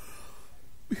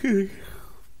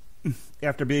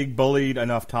after being bullied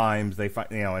enough times, they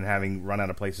fight, and having run out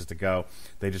of places to go,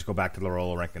 they just go back to the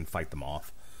roller rink and fight them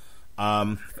off.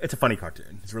 It's a funny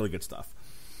cartoon. It's really good stuff.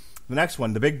 The next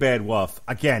one, The Big Bad Wolf.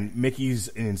 Again, Mickey's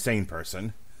an insane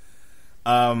person.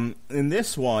 In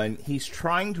this one, he's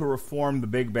trying to reform the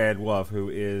Big Bad Wolf, who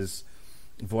is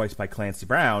voiced by Clancy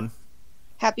Brown.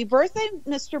 Happy birthday,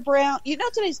 Mr. Brown. You know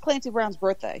today's Clancy Brown's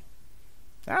birthday.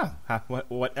 Oh,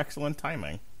 what excellent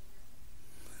timing.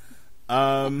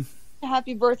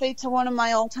 Happy birthday to one of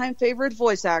my all-time favorite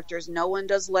voice actors. No one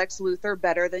does Lex Luthor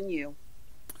better than you.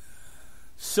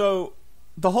 So,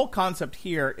 the whole concept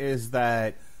here is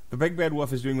that the Big Bad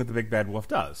Wolf is doing what the Big Bad Wolf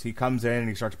does. He comes in and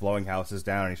he starts blowing houses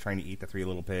down, and he's trying to eat the three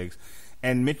little pigs.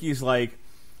 And Mickey's like,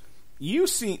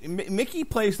 Mickey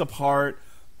plays the part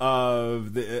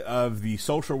of the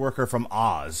social worker from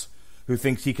Oz who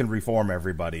thinks he can reform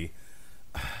everybody.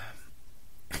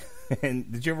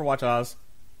 And did you ever watch Oz?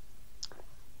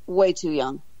 Way too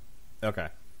young. Okay.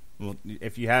 Well,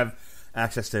 if you have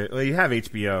access to, you have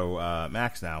HBO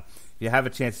Max now. If you have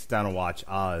a chance to sit down and watch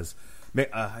Oz,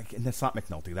 that's not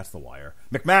McNulty, that's The Wire.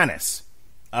 McManus.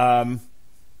 All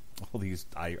these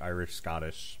Irish,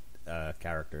 Scottish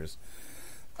characters.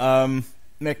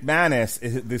 McManus,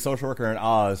 is the social worker in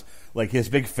Oz. His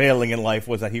big failing in life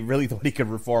was that he really thought he could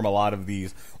reform a lot of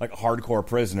these hardcore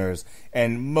prisoners,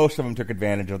 and most of them took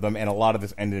advantage of them, and a lot of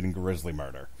this ended in grisly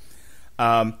murder.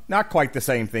 Not quite the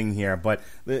same thing here, but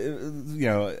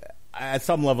at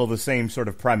some level the same sort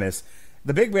of premise.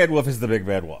 the big bad wolf is the big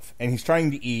bad wolf, and he's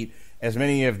trying to eat as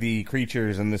many of the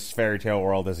creatures in this fairy tale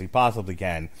world as he possibly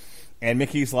can. And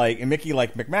Mickey, like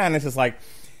McManus, is like,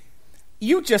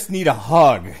 you just need a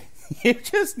hug. You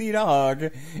just need a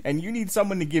hug, and you need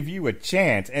someone to give you a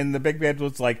chance. And the big bad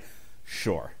wolf's like,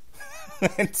 sure.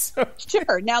 And so,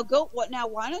 sure. Now Now,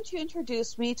 why don't you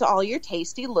introduce me to all your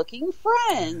tasty-looking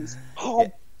friends?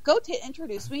 Oh, go to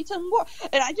introduce me to more.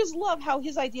 And I just love how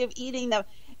his idea of eating them.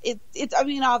 It's. I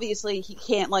mean, obviously he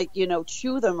can't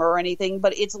chew them or anything,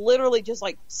 but it's literally just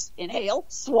like inhale,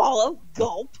 swallow,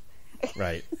 gulp.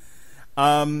 Right.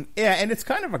 Yeah, and it's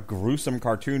kind of a gruesome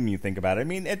cartoon when you think about it. I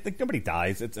mean, nobody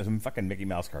dies. It's a fucking Mickey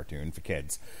Mouse cartoon for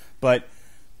kids. But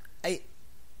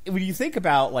when you think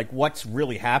about what's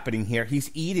really happening here,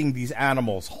 he's eating these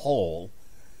animals whole,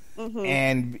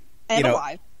 and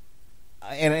alive.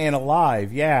 And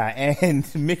alive, yeah.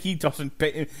 And Mickey doesn't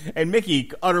pay, and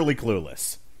Mickey utterly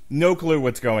clueless, no clue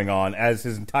what's going on as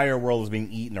his entire world is being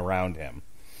eaten around him.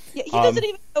 Yeah, he doesn't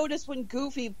even notice when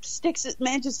Goofy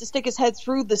manages to stick his head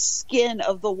through the skin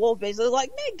of the wolf. Basically,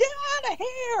 like, Mick, get out of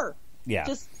here! Yeah,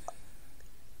 it's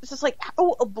just like,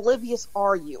 how oblivious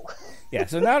are you? Yeah.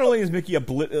 So not only is Mickey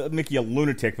a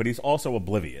lunatic, but he's also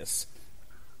oblivious.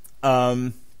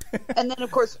 And then,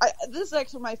 of course, this is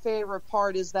actually my favorite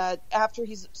part, is that after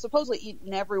he's supposedly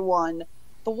eaten everyone,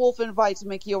 the wolf invites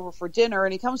Mickey over for dinner,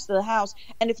 and he comes to the house.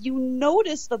 And if you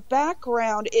notice the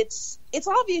background, it's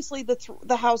obviously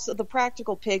the house of the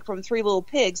practical pig from Three Little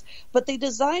Pigs, but they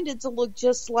designed it to look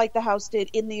just like the house did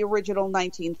in the original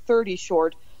 1930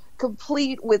 short,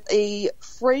 complete with a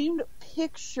framed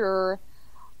picture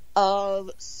of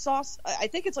I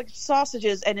think it's like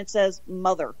sausages, and it says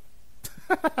 "Mother."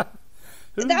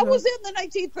 That was in the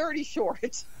 1930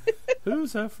 short.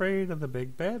 Who's afraid of the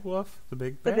big bad wolf? The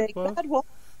big bad wolf.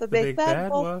 The big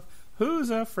bad wolf. Who's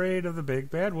afraid of the big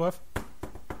bad wolf?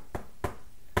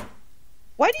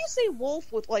 Why do you say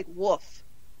wolf with woof?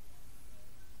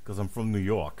 Because I'm from New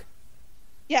York.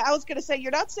 Yeah, I was going to say,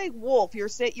 you're not saying wolf. You're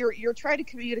trying to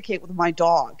communicate with my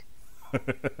dog.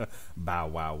 Bow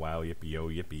wow wow yippee yo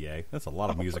yippee yay. That's a lot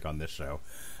of music on this show.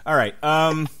 All right.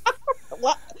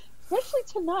 Especially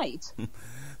tonight.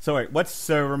 So wait,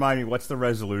 remind me, what's the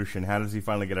resolution? How does he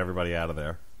finally get everybody out of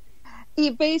there? He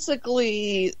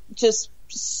basically just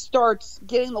starts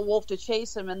getting the wolf to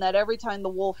chase him, and that every time the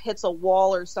wolf hits a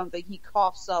wall or something, he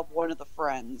coughs up one of the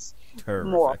friends. Terrific.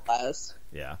 More or less.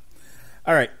 Yeah.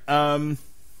 All right.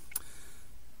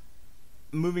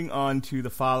 Moving on to the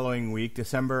following week,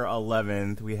 December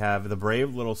 11th, we have The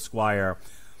Brave Little Squire.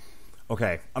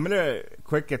 Okay, I'm going to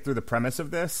quick get through the premise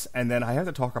of this, and then I have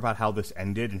to talk about how this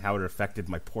ended and how it affected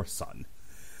my poor son.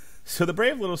 So The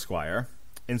Brave Little Squire,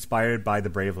 inspired by The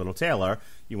Brave Little Tailor.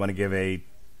 You want to give a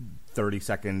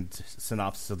 30-second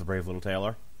synopsis of The Brave Little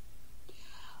Tailor?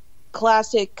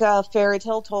 Classic fairy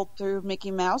tale told through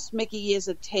Mickey Mouse. Mickey is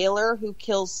a tailor who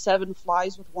kills 7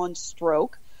 flies with one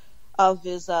stroke of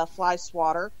his fly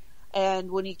swatter.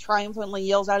 And when he triumphantly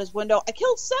yells out his window, "I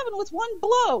killed 7 with one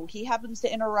blow," he happens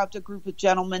to interrupt a group of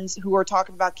gentlemen who are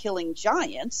talking about killing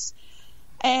giants.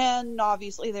 And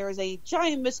obviously there is a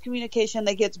giant miscommunication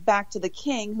that gets back to the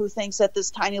king, who thinks that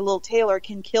this tiny little tailor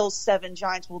can kill 7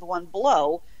 giants with one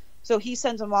blow. So he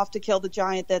sends him off to kill the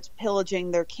giant that's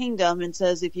pillaging their kingdom, and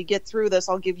says, "If you get through this,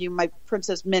 I'll give you my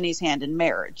Princess Minnie's hand in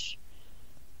marriage."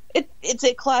 It's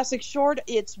a classic short.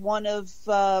 It's one of,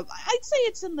 I'd say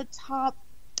it's in the top,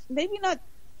 maybe not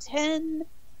 10,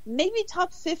 maybe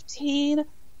top 15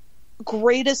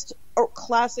 greatest or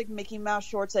classic Mickey Mouse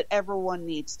shorts that everyone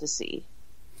needs to see.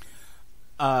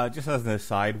 Just as an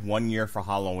aside, one year for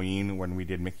Halloween, when we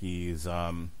did Mickey's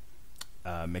Not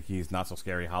So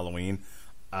Scary Halloween,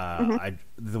 one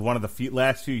of the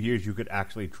last few years you could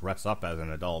actually dress up as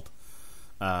an adult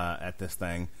at this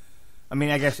thing. I mean,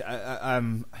 I guess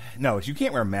no, you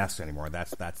can't wear masks anymore.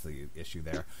 That's the issue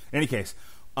there. In any case,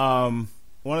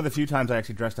 one of the few times I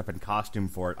actually dressed up in costume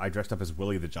for it, I dressed up as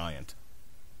Willie the Giant.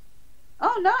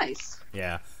 Oh, nice.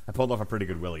 Yeah, I pulled off a pretty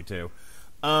good Willie too.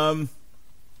 Day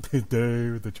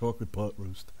with the chocolate pot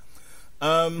roast.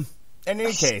 In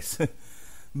any case,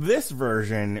 this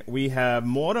version we have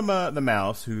Mortimer the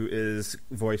Mouse, who is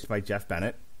voiced by Jeff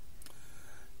Bennett,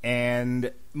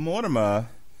 and Mortimer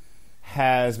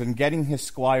has been getting his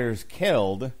squires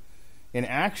killed in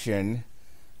action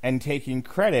and taking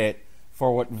credit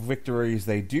for what victories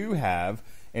they do have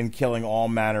in killing all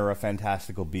manner of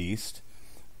fantastical beasts,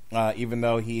 even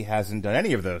though he hasn't done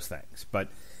any of those things. But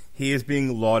he is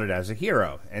being lauded as a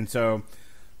hero, and so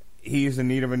he's in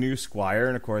need of a new squire,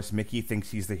 and of course Mickey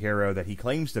thinks he's the hero that he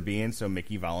claims to be, and so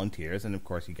Mickey volunteers, and of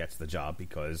course he gets the job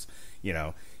because,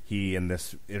 he, in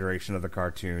this iteration of the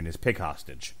cartoon, is pig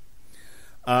hostage.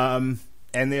 And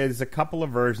there's a couple of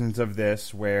versions of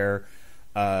this where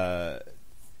they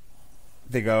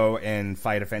go and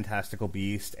fight a fantastical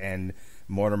beast, and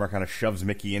Mortimer kind of shoves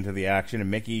Mickey into the action,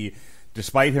 and Mickey,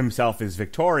 despite himself, is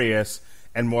victorious,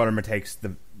 and Mortimer claims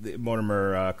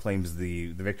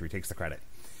the victory, takes the credit.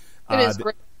 It is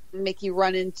great. Mickey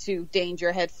run into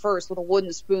danger head first with a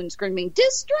wooden spoon, screaming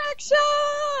 "Distraction!"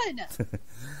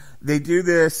 They do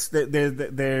this.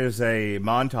 There's a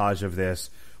montage of this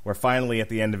where finally at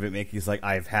the end of it, Mickey's like,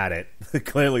 "I've had it.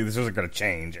 Clearly, this isn't going to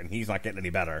change, and he's not getting any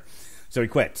better." So he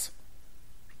quits.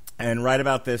 And right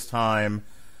about this time,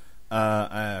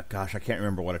 I can't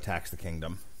remember what attacks the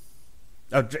kingdom.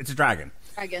 Oh, it's a dragon.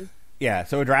 Dragon. Yeah,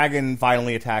 so a dragon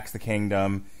finally attacks the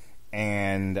kingdom,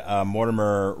 and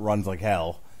Mortimer runs like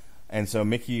hell. And so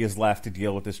Mickey is left to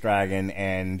deal with this dragon,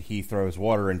 and he throws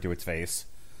water into its face,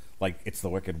 like it's the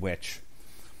Wicked Witch.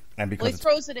 And because he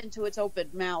throws it into its open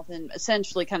mouth and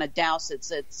essentially kind of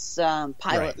douses its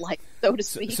pilot light, so to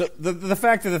speak. So the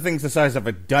fact that the thing's the size of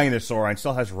a dinosaur and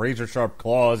still has razor sharp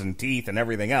claws and teeth and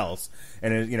everything else,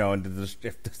 and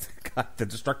it's got the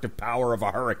destructive power of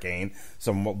a hurricane,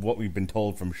 what we've been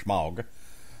told from Schmaug,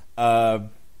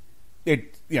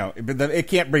 it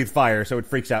can't breathe fire, so it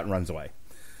freaks out and runs away.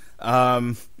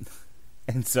 And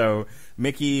so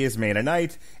Mickey is made a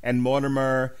knight, and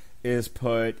Mortimer is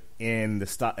put in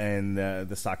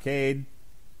the stockade,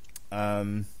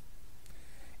 and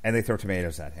they throw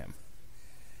tomatoes at him.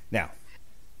 Now,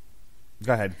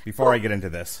 go ahead before I get into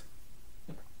this.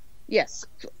 Yes.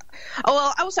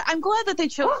 Oh well, I'm glad that they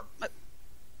chose.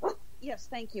 Yes,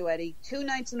 thank you, Eddie. 2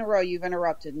 nights in a row you've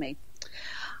interrupted me.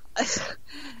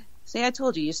 See, I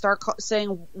told you. You start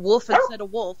saying wolf instead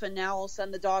of wolf, and now all of a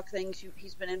sudden the dog thinks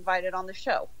he's been invited on the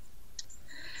show.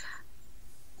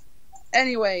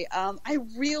 Anyway, I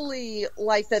really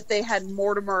like that they had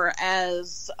Mortimer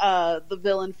as the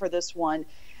villain for this one.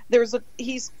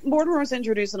 Mortimer was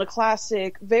introduced in a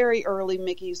classic, very early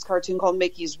Mickey's cartoon called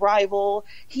Mickey's Rival.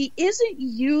 He isn't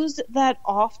used that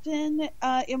often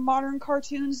in modern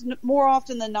cartoons. More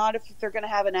often than not, if they're going to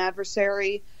have an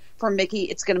adversary for Mickey,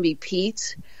 it's going to be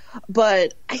Pete.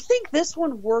 But I think this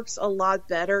one works a lot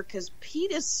better because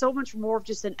Pete is so much more of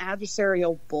just an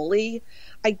adversarial bully.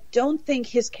 I don't think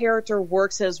his character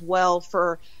works as well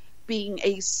for being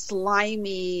a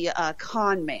slimy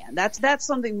con man. That's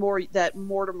something more that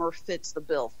Mortimer fits the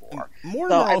bill for.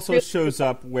 Mortimer also shows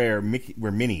up where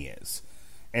Minnie is,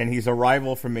 and he's a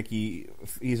rival for Mickey.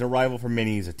 He's a rival for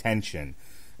Minnie's attention,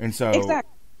 and so exactly.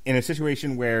 In a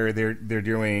situation where they're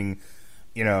doing.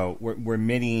 Where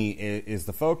Minnie is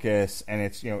the focus, and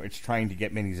it's trying to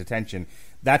get Minnie's attention.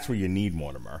 That's where you need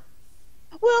Mortimer.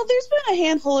 Well, there's been a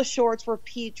handful of shorts where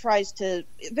Pete tries to,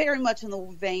 very much in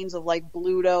the veins of like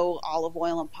Bluto, Olive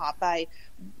Oil, and Popeye.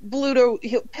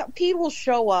 Pete will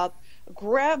show up,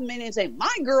 grab Minnie and say,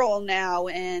 "My girl now,"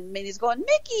 and Minnie's going,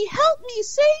 "Mickey, help me,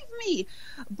 save me."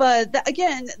 But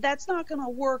again, that's not going to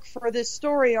work for this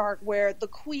story arc where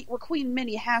Queen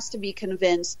Minnie has to be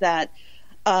convinced that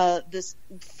this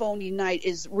phony knight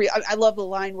is real. I love the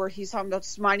line where he's talking about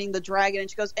smiting the dragon, and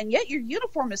she goes, "And yet your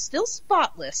uniform is still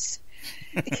spotless."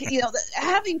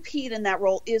 Having Pete in that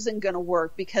role isn't going to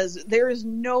work because there is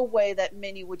no way that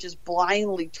Minnie would just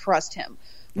blindly trust him.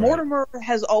 Right.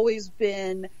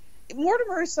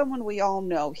 Mortimer is someone we all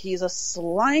know. He's a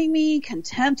slimy,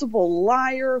 contemptible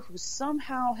liar who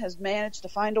somehow has managed to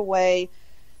find a way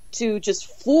to just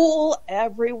fool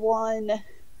everyone.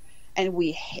 And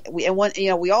we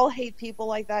all hate people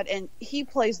like that, and he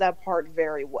plays that part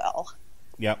very well.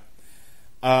 Yep.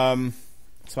 So I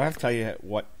have to tell you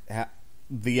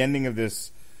the ending of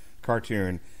this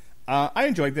cartoon. I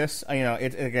enjoyed this.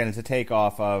 It's a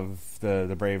takeoff of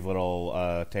the brave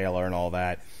little tailor and all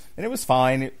that, and it was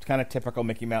fine. It's kind of typical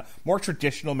Mickey Mouse, more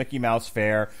traditional Mickey Mouse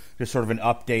fare, just sort of an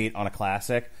update on a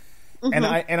classic. Mm-hmm.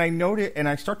 And I note it, and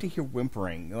I start to hear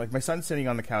whimpering. Like my son's sitting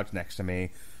on the couch next to me.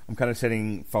 I'm kind of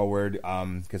sitting forward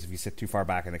because if you sit too far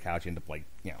back in the couch, you end up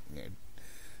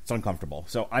it's uncomfortable.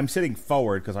 So I'm sitting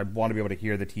forward because I want to be able to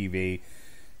hear the TV,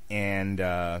 and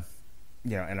and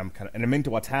I'm into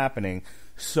what's happening.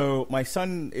 So my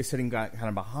son is sitting kind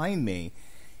of behind me,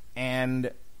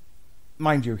 and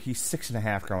mind you, he's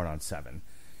 6.5, going on 7,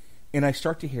 and I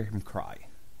start to hear him cry,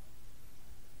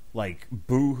 like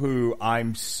boo-hoo.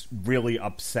 I'm really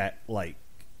upset, like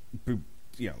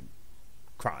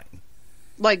crying.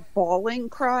 Like bawling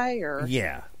cry, or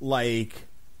like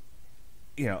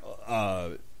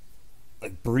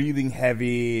breathing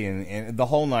heavy and the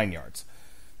whole 9 yards.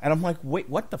 And I'm like, wait,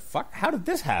 what the fuck? How did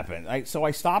this happen? So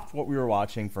I stopped what we were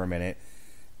watching for a minute,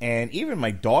 and even my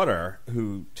daughter,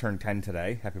 who turned 10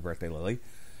 today, happy birthday, Lily,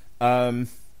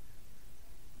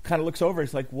 kind of looks over.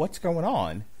 He's like, "What's going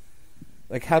on?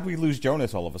 Like, how'd we lose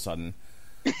Jonas all of a sudden?"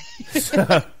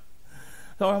 So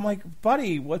I'm like,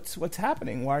 "Buddy, what's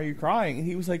happening? Why are you crying?" And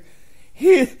he was like,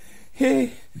 "He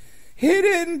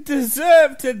didn't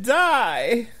deserve to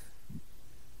die."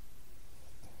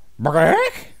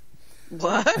 Brick?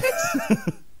 What?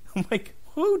 I'm like,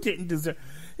 who didn't deserve?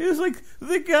 He was like,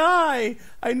 the guy.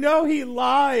 I know he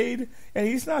lied, and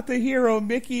he's not the hero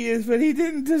Mickey is, but he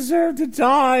didn't deserve to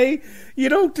die. You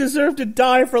don't deserve to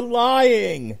die for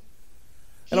lying.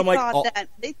 And I'm like,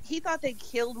 he thought they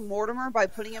killed Mortimer by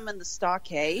putting him in the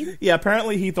stockade? Yeah,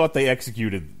 apparently he thought they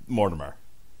executed Mortimer.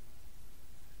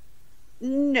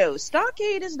 No,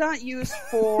 stockade is not used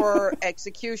for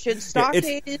execution.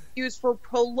 Stockade is used for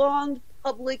prolonged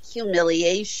public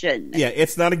humiliation. Yeah,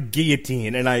 it's not a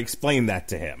guillotine, and I explained that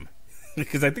to him.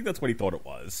 Because I think that's what he thought it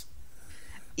was.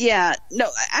 Yeah, no,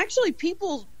 actually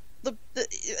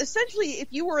essentially, if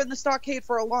you were in the stockade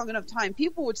for a long enough time,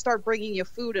 people would start bringing you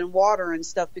food and water and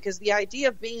stuff, because the idea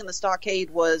of being in the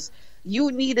stockade was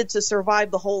you needed to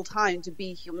survive the whole time to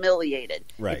be humiliated.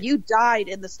 Right. If you died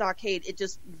in the stockade, it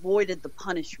just voided the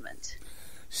punishment.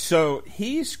 So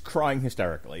he's crying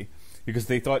hysterically because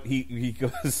they thought he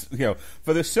goes,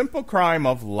 for the simple crime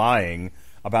of lying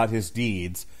about his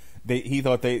deeds, he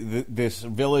thought this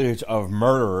village of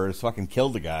murderers fucking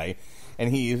killed the guy.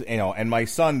 And and my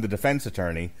son, the defense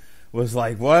attorney, was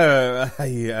like, "What?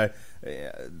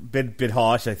 Bit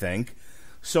harsh, I think."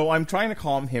 So I'm trying to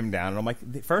calm him down, and I'm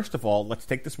like, first of all, let's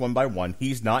take this one by one.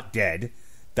 He's not dead.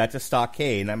 That's a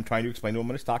stockade, and I'm trying to explain to him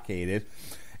what a stockade is.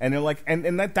 And they're like, and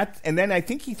then I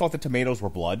think he thought the tomatoes were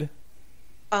blood.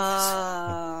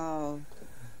 Oh.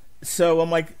 So I'm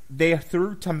like, they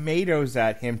threw tomatoes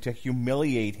at him to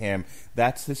humiliate him.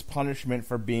 That's his punishment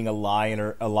for being a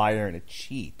liar and a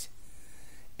cheat.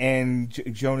 And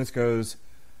Jonas goes,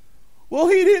 "Well,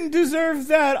 he didn't deserve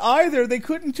that either. They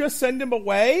couldn't just send him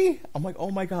away." I'm like,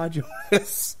 "Oh my God,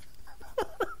 Jonas."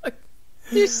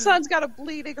 Your son's got a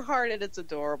bleeding heart, and it's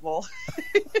adorable.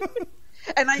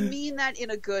 And I mean that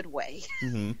in a good way.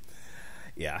 Mm-hmm.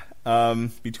 Yeah.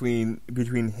 Between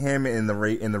him and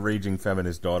the raging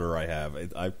feminist daughter I have,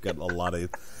 I've got a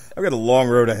long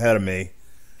road ahead of me.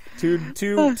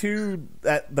 Two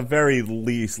at the very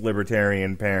least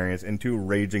libertarian parents and two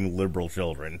raging liberal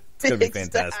children. It's gonna be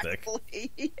fantastic.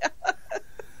 Exactly.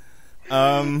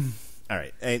 All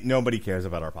right. Nobody cares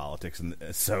about our politics,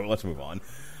 so let's move on.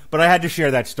 But I had to share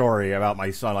that story about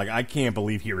my son. Like, I can't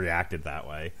believe he reacted that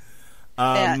way.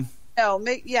 Make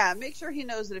sure he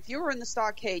knows that if you were in the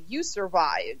stockade, you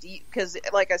survived. Because,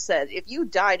 like I said, if you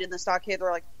died in the stockade,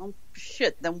 they're like, "Oh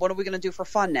shit! Then what are we going to do for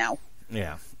fun now?"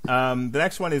 Yeah. The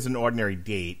next one is an ordinary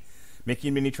date. Mickey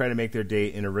and Minnie try to make their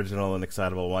date an original and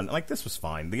excitable one. Like, this was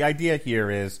fine. The idea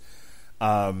here is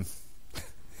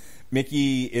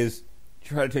Mickey is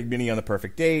trying to take Minnie on the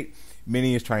perfect date.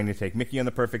 Minnie is trying to take Mickey on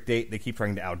the perfect date. They keep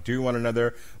trying to outdo one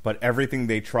another, but everything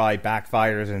they try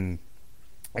backfires and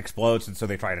explodes, and so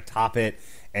they try to top it.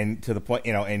 And to the point,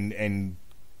 I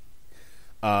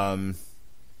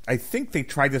think they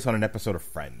tried this on an episode of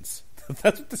Friends.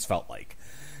 That's what this felt like.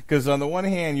 Because on the one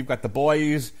hand, you've got the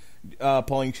boys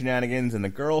pulling shenanigans and the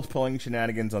girls pulling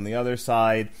shenanigans on the other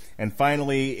side. And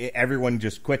finally, everyone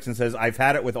just quits and says, "I've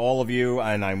had it with all of you,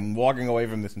 and I'm walking away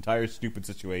from this entire stupid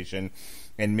situation."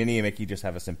 And Minnie and Mickey just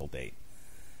have a simple date.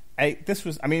 It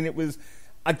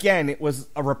was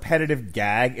a repetitive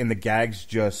gag, and the gags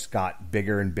just got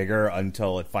bigger and bigger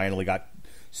until it finally got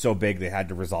so big they had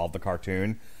to resolve the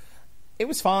cartoon. It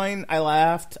was fine. I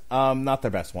laughed. Not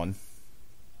their best one.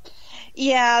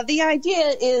 Yeah, the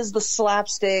idea is the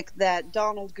slapstick that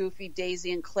Donald, Goofy,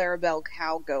 Daisy, and Clarabelle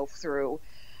Cow go through.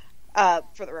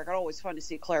 For the record, always fun to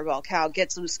see Clarabelle Cow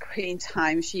get some screen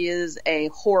time. She is a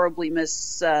horribly they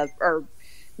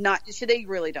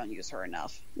really don't use her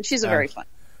enough. She's a very fun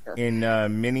character. In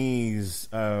Minnie's,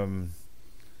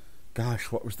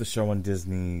 what was the show on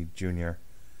Disney Junior?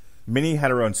 Minnie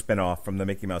had her own spinoff from the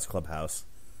Mickey Mouse Clubhouse.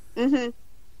 Mm-hmm.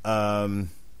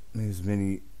 It was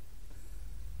Minnie.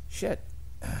 Shit,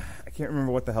 I can't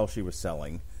remember what the hell she was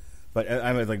selling, but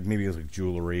I was like, maybe it was like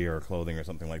jewelry or clothing or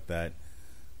something like that.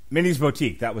 Minnie's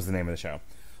Boutique, that was the name of the show,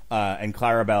 and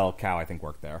Clarabelle Cow, I think,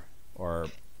 worked there or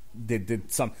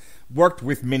worked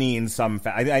with Minnie in some.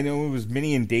 I know it was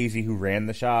Minnie and Daisy who ran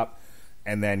the shop,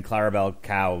 and then Clarabelle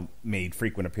Cow made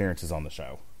frequent appearances on the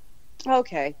show.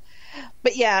 Okay.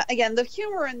 But yeah, again, the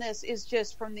humor in this is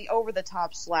just from the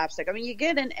over-the-top slapstick. I mean, you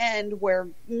get an end where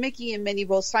Mickey and Minnie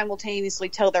both simultaneously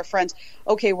tell their friends,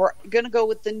 "Okay, we're going to go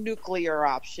with the nuclear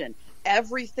option.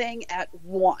 Everything at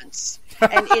once."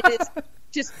 And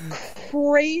just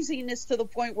craziness to the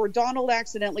point where Donald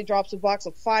accidentally drops a box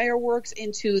of fireworks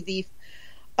into the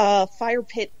fire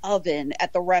pit oven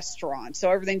at the restaurant, so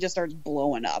everything just starts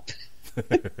blowing up.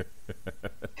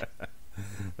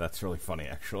 That's really funny,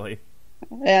 actually.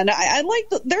 And I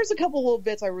like there's a couple little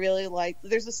bits I really like.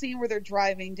 There's a scene where they're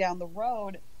driving down the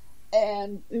road,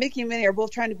 and Mickey and Minnie are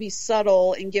both trying to be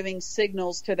subtle in giving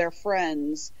signals to their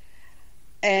friends.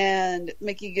 And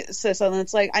Mickey says something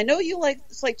that's like, I know you like,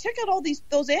 it's like, check out all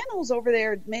those animals over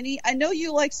there, Minnie. I know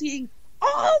you like seeing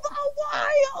all the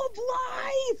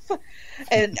wildlife.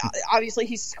 And obviously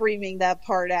he's screaming that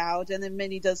part out, and then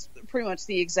Minnie does pretty much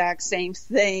the exact same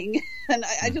thing. And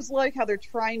I just like how they're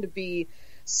trying to be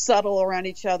subtle around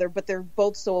each other, but they're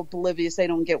both so oblivious they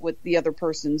don't get what the other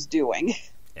person's doing.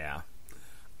 Yeah.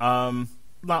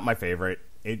 Not my favorite.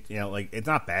 It's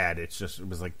not bad. It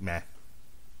was like meh.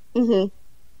 Mm-hmm.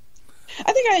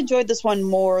 I think I enjoyed this one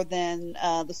more than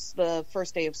the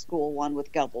first day of school one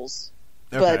with Gubbles.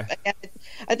 Okay. But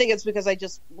I think it's because I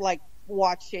just like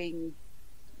watching,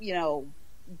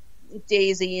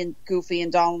 Daisy and Goofy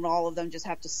and Donald and all of them just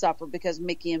have to suffer because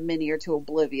Mickey and Minnie are too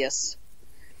oblivious.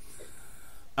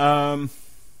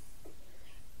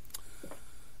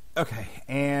 Okay,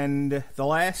 and the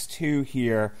last two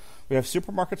here, we have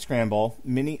Supermarket Scramble.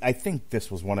 Minnie, I think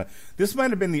this might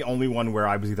have been the only one where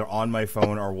I was either on my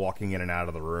phone or walking in and out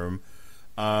of the room.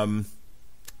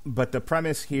 But the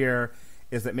premise here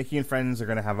is that Mickey and friends are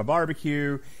going to have a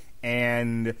barbecue,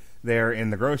 and they're in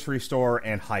the grocery store,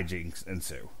 and hijinks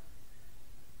ensue.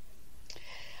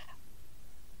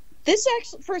 This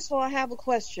actually, first of all, I have a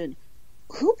question.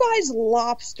 Who buys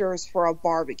lobsters for a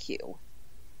barbecue?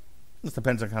 This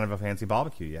depends on kind of a fancy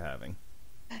barbecue you're having.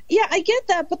 Yeah, I get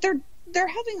that, but they're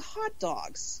having hot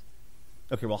dogs.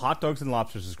 Okay, well, hot dogs and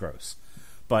lobsters is gross.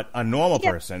 But a normal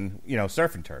person,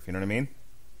 surf and turf, you know what I mean?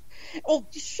 Well,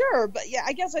 sure, but yeah,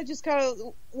 I guess I just kind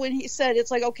of, when he said,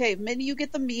 it's like, okay, Minnie, you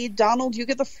get the meat, Donald, you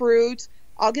get the fruit,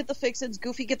 I'll get the fixins,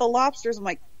 Goofy, get the lobsters. I'm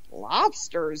like,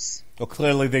 lobsters? Well,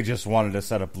 clearly they just wanted to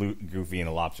set up Goofy in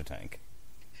a lobster tank.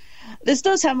 This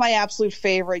does have my absolute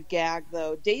favorite gag,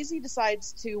 though. Daisy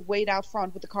decides to wait out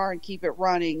front with the car and keep it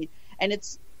running. And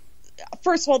it's,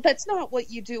 first of all, that's not what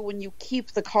you do when you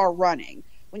keep the car running.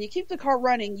 When you keep the car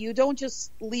running, you don't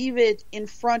just leave it in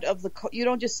front of the car. You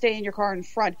don't just stay in your car in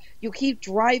front. You keep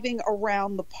driving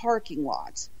around the parking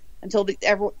lot until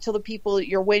the people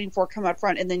you're waiting for come out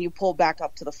front, and then you pull back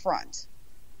up to the front.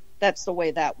 That's the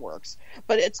way that works.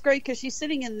 But it's great because she's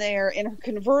sitting in there in her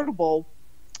convertible,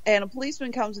 and a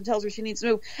policeman comes and tells her she needs to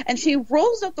move, and she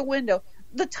rolls up the window.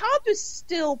 The top is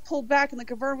still pulled back in the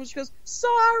convertible. She goes,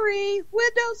 "Sorry,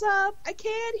 windows up. I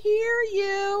can't hear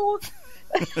you."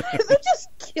 That just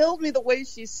killed me the way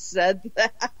she said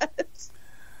that.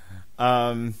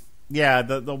 Yeah,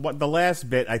 the last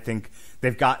bit, I think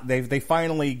they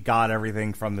finally got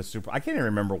everything from the super. I can't even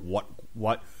remember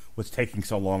what was taking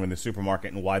so long in the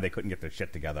supermarket and why they couldn't get their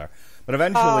shit together. But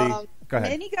eventually, go ahead.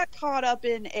 Minnie got caught up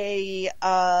in a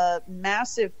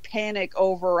massive panic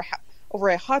over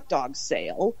a hot dog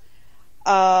sale.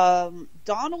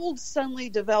 Donald suddenly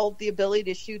developed the ability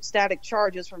to shoot static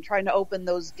charges from trying to open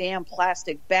those damn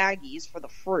plastic baggies for the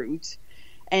fruit.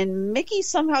 And Mickey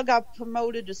somehow got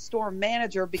promoted to store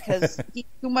manager because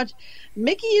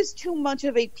Mickey is too much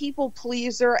of a people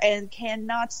pleaser and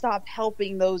cannot stop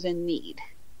helping those in need.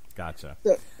 Gotcha.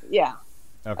 So, yeah.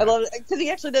 Okay. I love it because he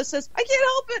actually does says, "I can't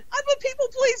help it. I'm a people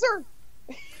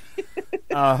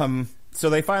pleaser." So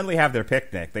they finally have their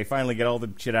picnic. They finally get all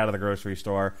the shit out of the grocery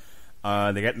store.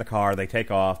 They get in the car. They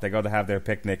take off. They go to have their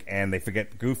picnic, and they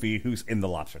forget Goofy, who's in the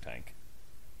lobster tank.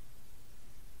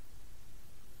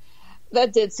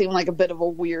 That did seem like a bit of a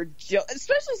weird joke,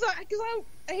 especially because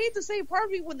I hate to say it, part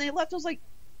of me when they left, I was like,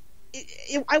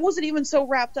 I wasn't even so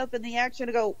wrapped up in the action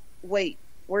to go, wait,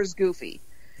 where's Goofy?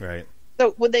 Right.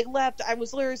 So when they left, I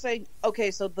was literally saying,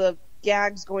 okay, so the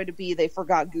gag's going to be they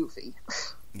forgot Goofy.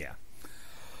 Yeah.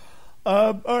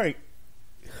 All right.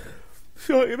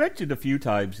 So you mentioned a few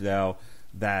times now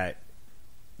that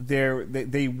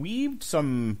they weaved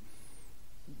some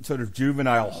sort of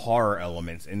juvenile horror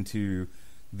elements into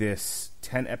this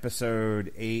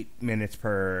 10-episode, 8 minutes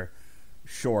per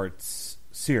shorts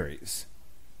series.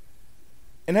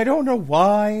 And I don't know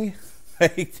why.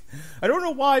 I don't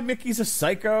know why Mickey's a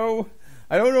psycho.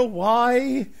 I don't know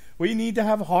why we need to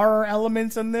have horror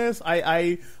elements in this.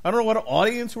 I don't know what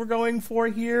audience we're going for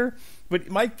here, but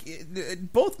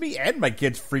both me and my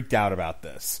kids freaked out about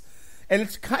this. And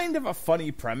it's kind of a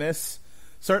funny premise.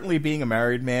 Certainly being a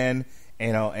married man,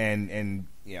 and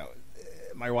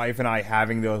my wife and I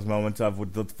having those moments of,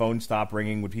 would the phone stop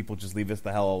ringing? Would people just leave us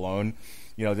the hell alone?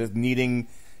 Just needing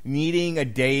needing a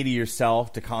day to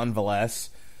yourself to convalesce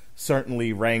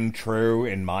certainly rang true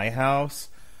in my house.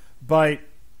 But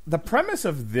the premise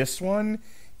of this one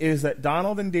is that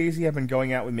Donald and Daisy have been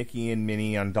going out with Mickey and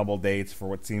Minnie on double dates for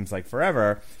what seems like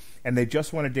forever, and they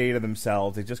just want a day to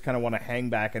themselves. They just kind of want to hang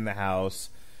back in the house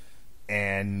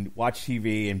and watch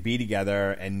TV and be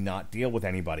together and not deal with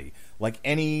anybody, like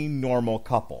any normal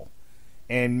couple.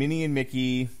 And Minnie and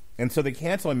Mickey, and so they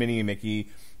cancel on Minnie and Mickey,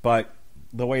 but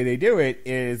the way they do it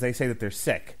is they say that they're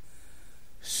sick.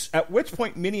 At which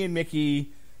point Minnie and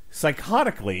Mickey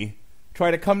psychotically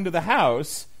try to come to the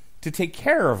house to take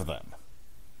care of them.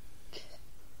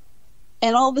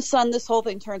 And all of a sudden, this whole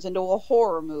thing turns into a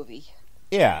horror movie.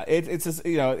 Yeah, it's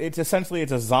essentially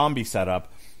a zombie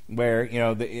setup where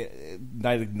the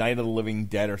Night of the Living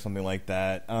Dead or something like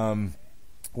that,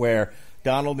 where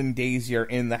Donald and Daisy are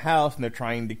in the house and they're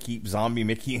trying to keep Zombie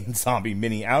Mickey and Zombie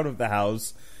Minnie out of the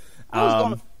house. I was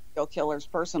going with serial killers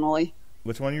personally.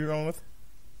 Which one are you going with?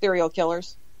 Serial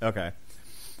killers. Okay.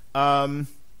 I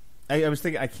was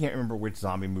thinking, I can't remember which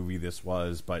zombie movie this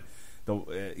was, but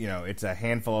it's a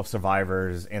handful of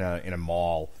survivors in a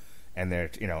mall, and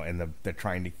they're they're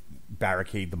trying to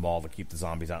barricade the mall to keep the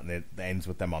zombies out, and it ends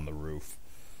with them on the roof.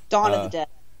 Dawn of the Dead.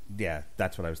 Yeah,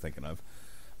 that's what I was thinking of.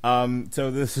 So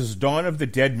this is Dawn of the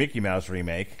Dead Mickey Mouse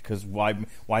remake, because why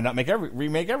not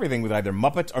remake everything with either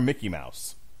Muppets or Mickey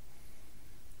Mouse?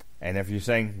 And if you're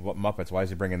saying, what Muppets, why is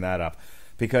he bringing that up?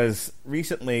 Because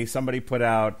recently somebody put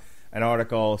out an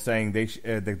article saying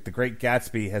the Great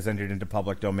Gatsby has entered into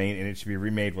public domain and it should be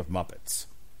remade with Muppets.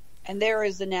 And there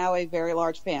is now a very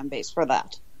large fan base for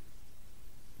that.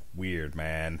 Weird,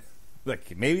 man.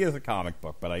 Look, maybe it's a comic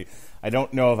book, but I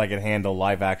don't know if I can handle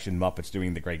live-action Muppets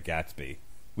doing the Great Gatsby.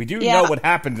 We do know what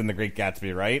happens in the Great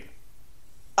Gatsby, right?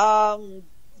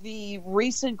 The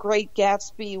recent Great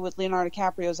Gatsby with Leonardo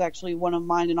DiCaprio is actually one of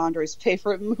mine and Andre's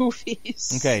favorite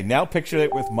movies. Okay, now picture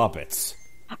it with Muppets.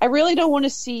 I really don't want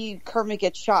to see Kermit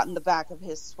get shot in the back of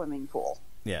his swimming pool.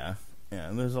 Yeah,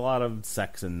 and there's a lot of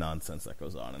sex and nonsense that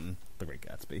goes on in The Great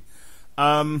Gatsby.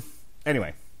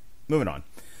 Anyway, moving on.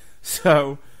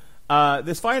 So,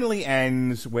 this finally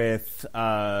ends with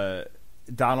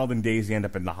Donald and Daisy end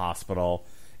up in the hospital,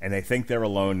 and they think they're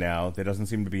alone now. There doesn't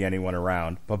seem to be anyone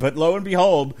around. But lo and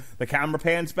behold, the camera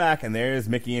pans back, and there's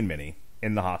Mickey and Minnie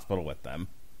in the hospital with them.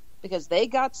 Because they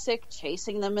got sick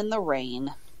chasing them in the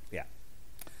rain. Yeah.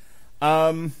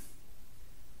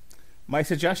 My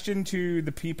suggestion to the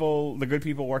good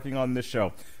people working on this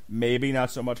show, maybe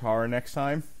not so much horror next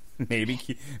time.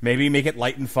 Maybe make it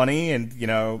light and funny, and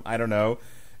I don't know,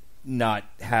 not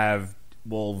have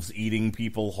wolves eating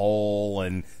people whole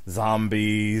and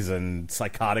zombies and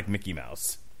psychotic Mickey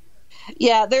Mouse.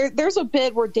 Yeah, there's a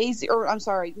bit where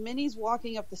Minnie's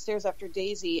walking up the stairs after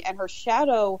Daisy, and her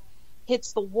shadow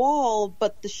hits the wall,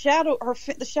 but the shadows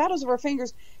of her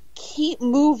fingers keep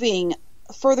moving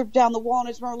further down the wall, and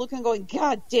I just remember looking and going,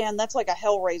 God damn, that's like a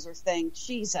Hellraiser thing.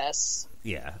 Jesus.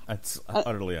 Yeah, that's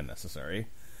utterly unnecessary.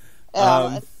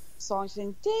 Song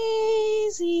saying,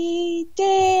 Daisy,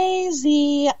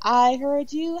 Daisy, I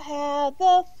heard you had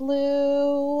the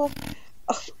flu. Oh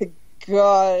my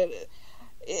God.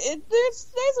 There's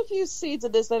a few scenes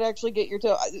in this that actually get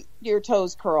your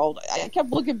toes curled. I kept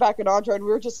looking back at Andre, and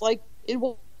we were just like, in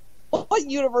what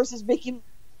universe is making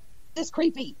this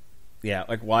creepy? Yeah,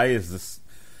 like, why is this,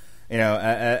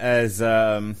 as,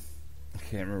 I can't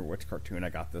remember which cartoon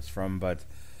I got this from, but,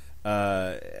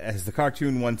 as the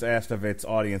cartoon once asked of its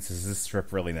audience, is this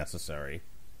strip really necessary?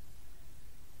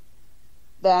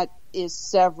 That is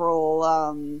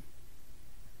several,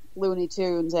 Looney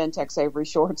Tunes and Tex Avery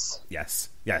shorts. Yes,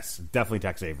 definitely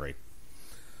Tex Avery.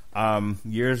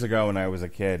 Years ago when I was a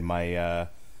kid, my,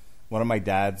 one of my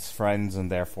dad's friends,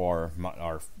 and therefore,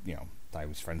 I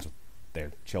was friends with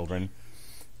their children.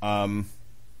 The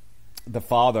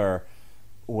father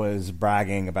was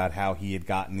bragging about how he had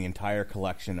gotten the entire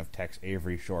collection of Tex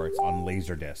Avery shorts on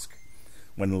Laserdisc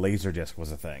when Laserdisc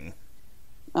was a thing.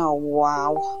 Oh,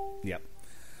 wow. Yep.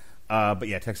 But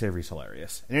yeah, Tex Avery's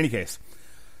hilarious. In any case,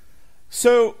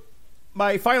 so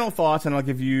my final thoughts, and I'll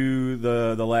give you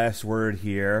the last word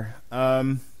here.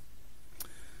 I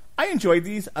enjoyed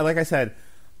these. Like I said,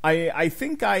 I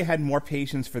think I had more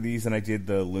patience for these than I did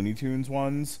the Looney Tunes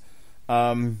ones.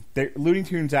 Looney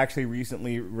Tunes actually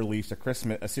recently released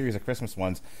a series of Christmas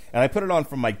ones, and I put it on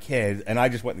for my kid, and I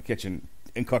just went in the kitchen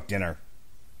and cooked dinner.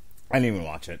 I didn't even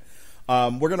watch it.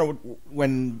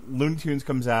 When Looney Tunes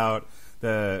comes out,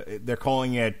 they're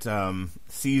calling it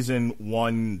Season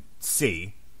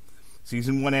 1C.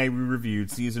 Season 1A we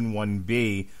reviewed. Season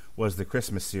 1B was the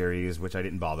Christmas series, which I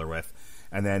didn't bother with.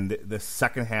 and then the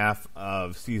second half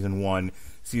of Season 1,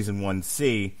 Season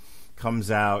 1C,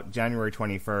 comes out January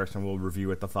 21st, and we'll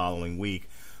review it the following week.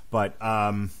 But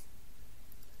I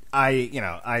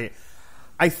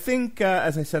think,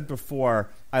 as I said before,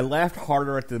 I laughed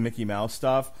harder at the Mickey Mouse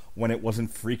stuff when it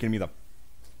wasn't freaking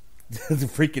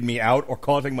me out or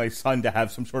causing my son to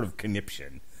have some sort of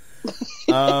conniption.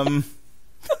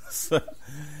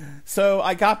 So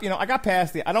I got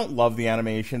past the. I don't love the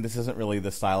animation. This isn't really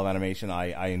the style of animation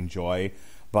I enjoy,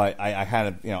 but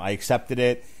I accepted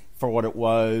it for what it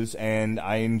was, and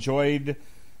I enjoyed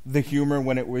the humor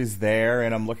when it was there,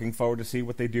 and I'm looking forward to see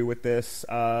what they do with this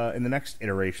in the next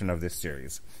iteration of this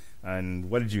series. And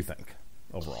what did you think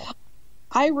overall?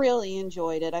 I really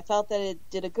enjoyed it. I felt that it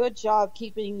did a good job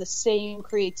keeping the same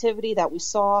creativity that we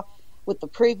saw with the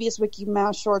previous Mickey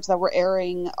Mouse shorts that were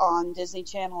airing on Disney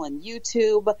Channel and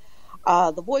YouTube.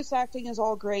 The voice acting is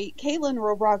all great. Caitlin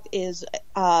Robrock is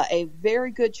a very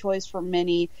good choice for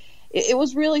Minnie. It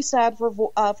was really sad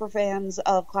for fans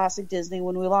of classic Disney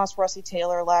when we lost Russie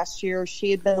Taylor last year.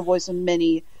 She had been the voice of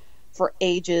Minnie for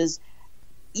ages.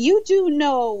 You do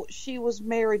know she was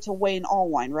married to Wayne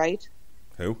Allwine, right?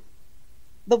 Who?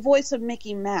 The voice of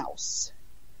Mickey Mouse.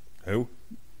 Who?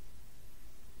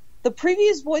 The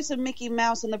previous voice of Mickey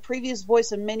Mouse and the previous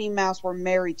voice of Minnie Mouse were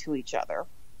married to each other.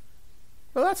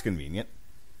 Well, that's convenient.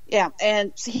 Yeah,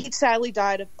 and he sadly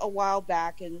died a while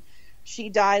back, and she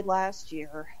died last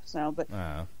year. But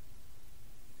I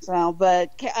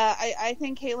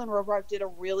think Caitlin Robrock did a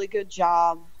really good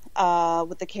job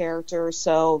with the character,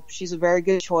 so she's a very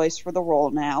good choice for the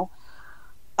role now.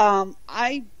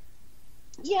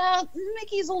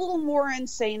 Mickey's a little more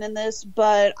insane in this,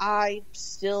 but I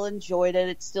still enjoyed it.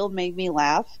 It still made me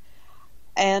laugh.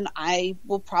 And I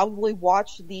will probably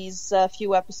watch these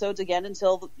few episodes again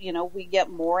until, we get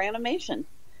more animation.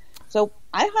 So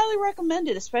I highly recommend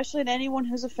it, especially to anyone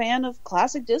who's a fan of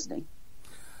classic Disney.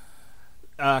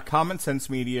 Common Sense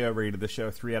Media rated the show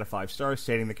 3 out of 5 stars,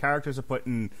 stating the characters are put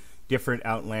in different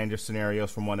outlandish scenarios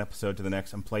from one episode to the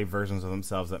next and play versions of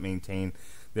themselves that maintain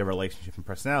their relationship and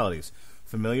personalities.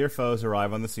 Familiar foes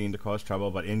arrive on the scene to cause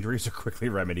trouble, but injuries are quickly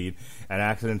remedied, and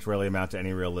accidents rarely amount to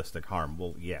any realistic harm.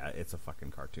 Well, yeah, it's a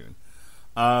fucking cartoon.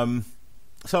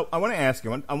 So I want to ask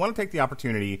you, I want to take the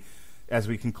opportunity as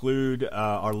we conclude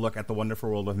our look at the Wonderful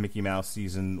World of Mickey Mouse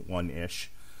Season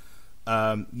 1-ish.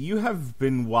 You have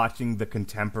been watching the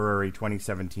contemporary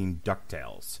 2017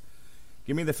 DuckTales.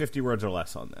 Give me the 50 words or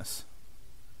less on this.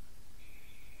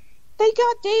 They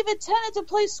got David Tennant to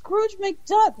play Scrooge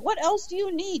McDuck. What else do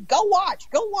you need? Go watch.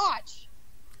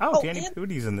 Oh, Danny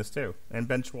Pudi's in this too, and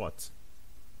Ben Schwartz.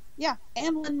 Yeah,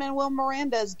 and Lin-Manuel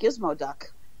Miranda as Gizmo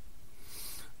Duck.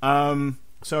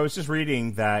 So I was just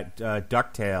reading that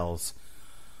DuckTales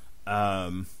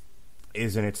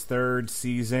is in its third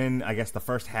season. I guess the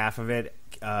first half of it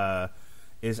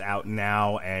is out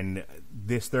now, and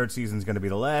this third season is going to be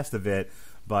the last of it.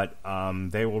 But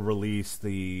they will release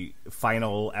the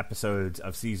final episodes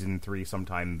of Season 3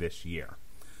 sometime this year.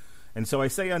 And so I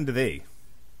say unto thee,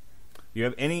 do you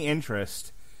have any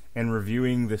interest in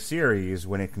reviewing the series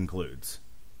when it concludes?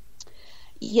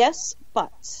 Yes,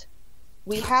 but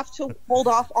we have to hold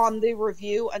off on the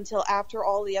review until after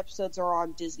all the episodes are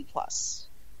on Disney+.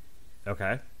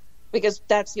 Okay. Because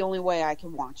that's the only way I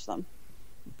can watch them.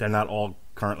 They're not all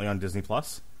currently on Disney+?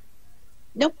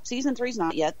 Nope, Season 3's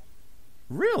not yet.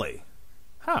 Really?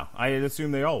 Huh. I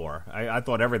assumed they all were. I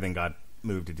thought everything got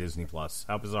moved to Disney+.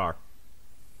 How bizarre.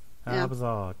 How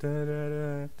bizarre. Da,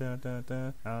 da, da, da,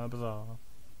 da, how bizarre.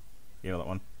 You know that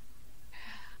one?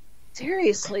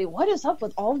 Seriously, what is up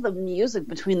with all the music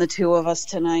between the two of us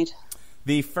tonight?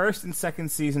 The first and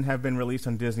second season have been released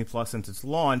on Disney Plus since its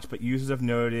launch, but users have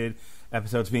noted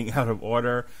episodes being out of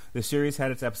order. The series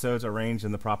had its episodes arranged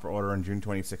in the proper order on June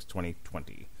 26,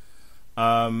 2020.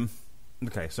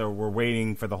 Okay, so we're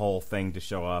waiting for the whole thing to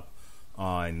show up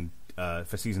on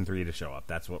for season 3 to show up.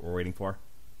 That's what we're waiting for?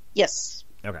 Yes.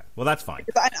 Okay, well that's fine.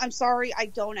 I'm sorry, I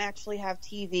don't actually have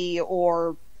TV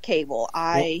or cable.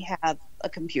 I have a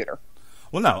computer.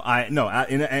 Well,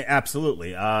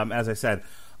 absolutely. As I said,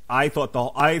 I thought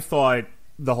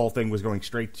the whole thing was going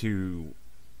straight to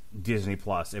Disney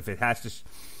Plus. If it has to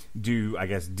do, I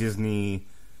guess, Disney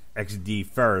XD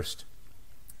first,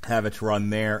 have it run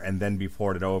there and then be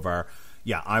ported over.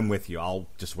 Yeah, I'm with you. I'll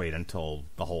just wait until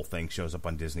the whole thing shows up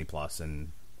on Disney Plus,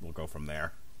 and we'll go from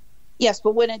there. Yes,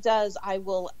 but when it does, I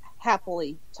will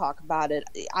happily talk about it.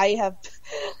 I have,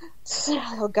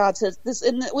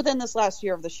 within this last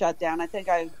year of the shutdown, I think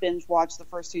I've binge watched the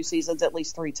first 2 seasons at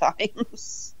least 3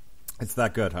 times. It's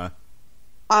that good, huh?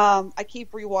 I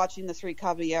keep rewatching the 3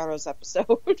 Caballeros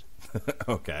episode.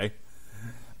 Okay.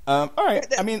 All right.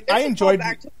 I mean, There's I enjoyed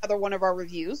back to another one of our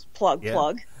reviews. Plug.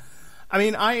 I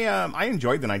mean, I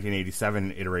enjoyed the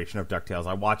 1987 iteration of DuckTales.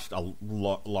 I watched a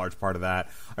large part of that.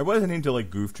 I wasn't into like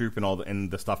Goof Troop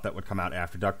and the stuff that would come out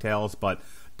after DuckTales, but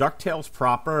DuckTales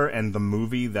proper and the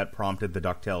movie that prompted the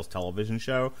DuckTales television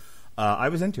show, I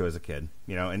was into as a kid.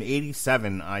 You know, in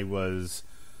 '87, I was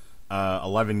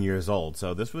 11 years old,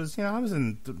 so this was, you know, I was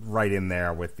right in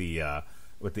there with the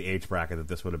age bracket that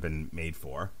this would have been made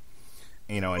for.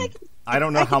 You know, and I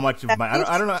don't know how much of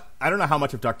I don't know how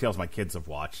much of DuckTales my kids have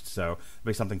watched, so it'll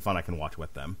be something fun I can watch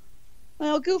with them.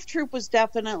 Well, Goof Troop was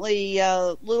definitely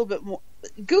a little bit more.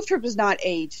 Goof Troop is not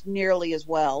aged nearly as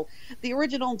well. The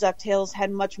original DuckTales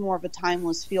had much more of a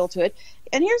timeless feel to it.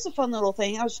 And here's a fun little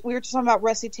thing: we were just talking about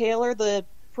Ressie Taylor, the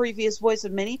previous voice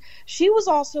of Minnie. She was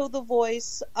also the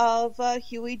voice of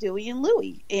Huey, Dewey, and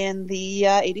Louie in the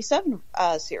 '87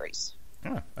 series.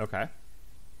 Oh, okay.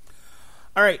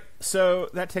 All right, so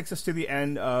that takes us to the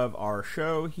end of our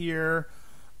show here.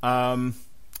 Alexis,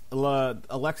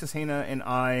 Hejna, and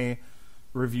I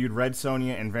reviewed Red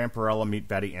Sonja and Vampirella Meet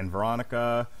Betty and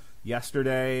Veronica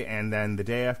yesterday, and then the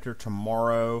day after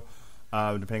tomorrow,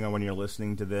 depending on when you're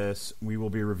listening to this, we will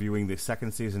be reviewing the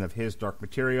second season of His Dark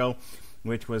Material,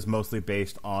 which was mostly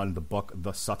based on the book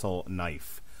The Subtle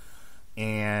Knife.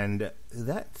 And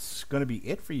that's going to be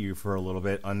it for you for a little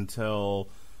bit until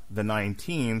the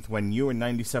 19th, when you and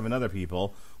 97 other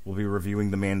people will be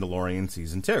reviewing The Mandalorian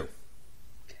Season 2.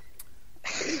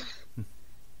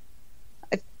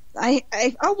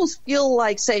 I almost feel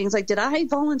like saying, it's like, did I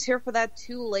volunteer for that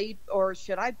too late, or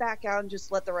should I back out and just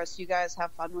let the rest of you guys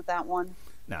have fun with that one?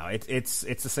 No, it's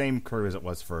the same crew as it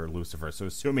was for Lucifer, so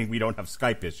assuming we don't have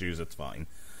Skype issues, it's fine.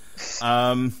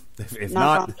 If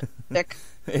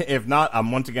not,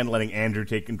 I'm once again letting Andrew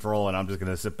take control, and I'm just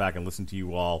going to sit back and listen to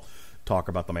you all talk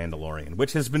about The Mandalorian,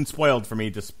 which has been spoiled for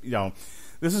me. Just, you know,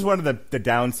 this is one of the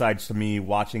downsides to me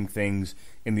watching things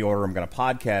in the order I'm going to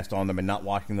podcast on them and not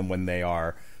watching them when they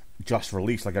are just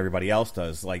released like everybody else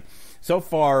does. Like, so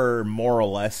far, more or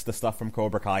less, the stuff from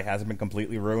Cobra Kai hasn't been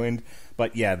completely ruined,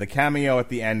 but yeah, the cameo at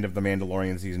the end of The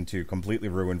Mandalorian Season 2 completely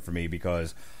ruined for me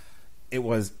because it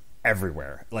was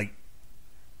everywhere. Like,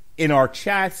 in our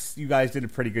chats, you guys did a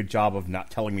pretty good job of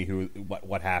not telling me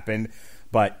what happened,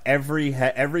 but every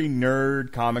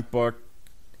nerd comic book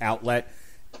outlet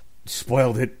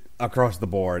spoiled it across the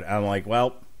board. I'm like,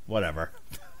 well, whatever.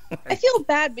 I feel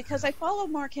bad because I follow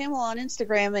Mark Hamill on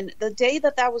Instagram, and the day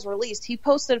that was released, he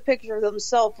posted a picture of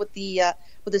himself with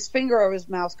with his finger over his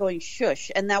mouth going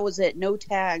shush, and that was it. No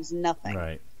tags, nothing.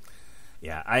 Right.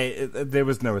 Yeah, there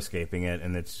was no escaping it,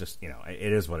 and it's just, you know,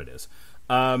 it is what it is.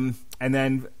 And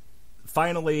then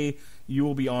finally, you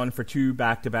will be on for three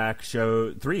back-to-back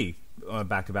shows,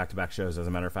 as a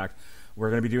matter of fact.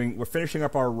 We're finishing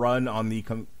up our run on the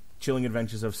Chilling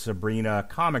Adventures of Sabrina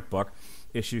comic book,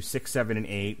 issues 6, 7, and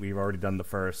 8. We've already done the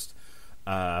first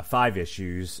 5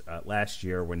 issues last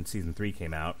year when Season 3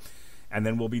 came out. And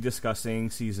then we'll be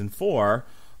discussing Season 4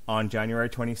 on January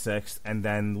 26th, and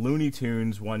then Looney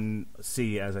Tunes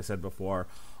 1C, as I said before,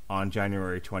 on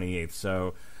January 28th.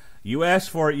 So you asked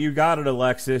for it, you got it,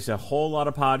 Alexis. A whole lot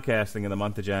of podcasting in the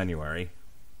month of January.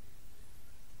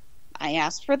 I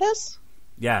asked for this?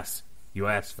 Yes, you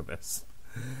asked for this.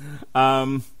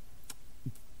 Go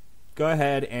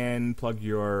ahead and plug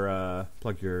your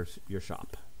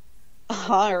shop.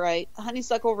 All right.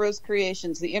 Honeysuckle Rose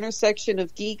Creations, the intersection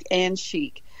of geek and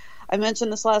chic. I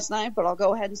mentioned this last night, but I'll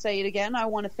go ahead and say it again. I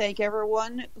want to thank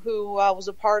everyone who was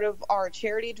a part of our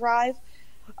charity drive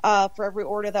for every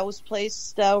order that was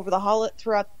placed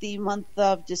throughout the month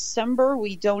of December.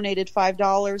 We donated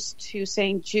 $5 to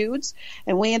St. Jude's,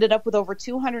 and we ended up with over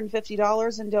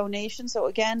 $250 in donations. So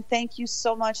again, thank you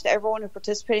so much to everyone who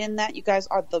participated in that. You guys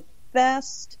are the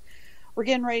best. We're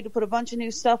getting ready to put a bunch of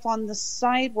new stuff on the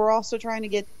site. We're also trying to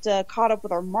get caught up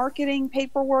with our marketing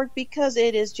paperwork because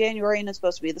it is January and it's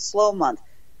supposed to be the slow month.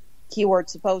 Keyword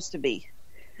supposed to be.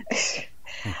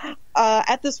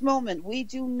 At this moment, we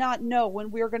do not know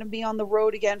when we're going to be on the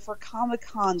road again for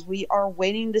Comic-Cons. We are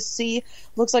waiting to see.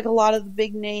 Looks like a lot of the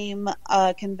big name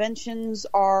conventions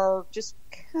are just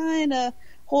kind of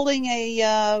holding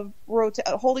a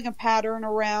pattern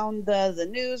around the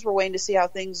news. We're waiting to see how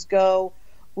things go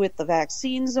with the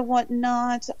vaccines and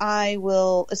whatnot. I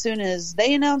will, as soon as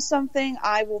they announce something,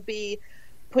 I will be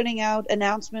putting out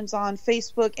announcements on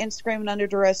Facebook, Instagram, and Under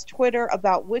Duress Twitter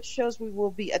about which shows we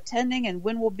will be attending and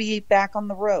when we'll be back on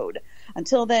the road.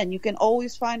 Until then, you can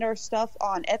always find our stuff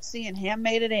on Etsy and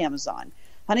Handmade at Amazon.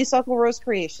 Honeysuckle Rose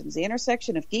Creations, the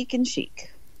intersection of geek and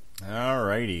chic. All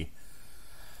righty.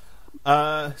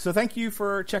 So thank you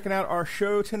for checking out our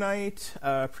show tonight.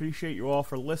 Appreciate you all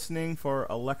for listening. For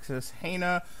Alexis,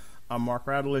 Hejna, I'm Mark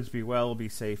Radulich. Be well, be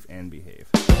safe, and behave.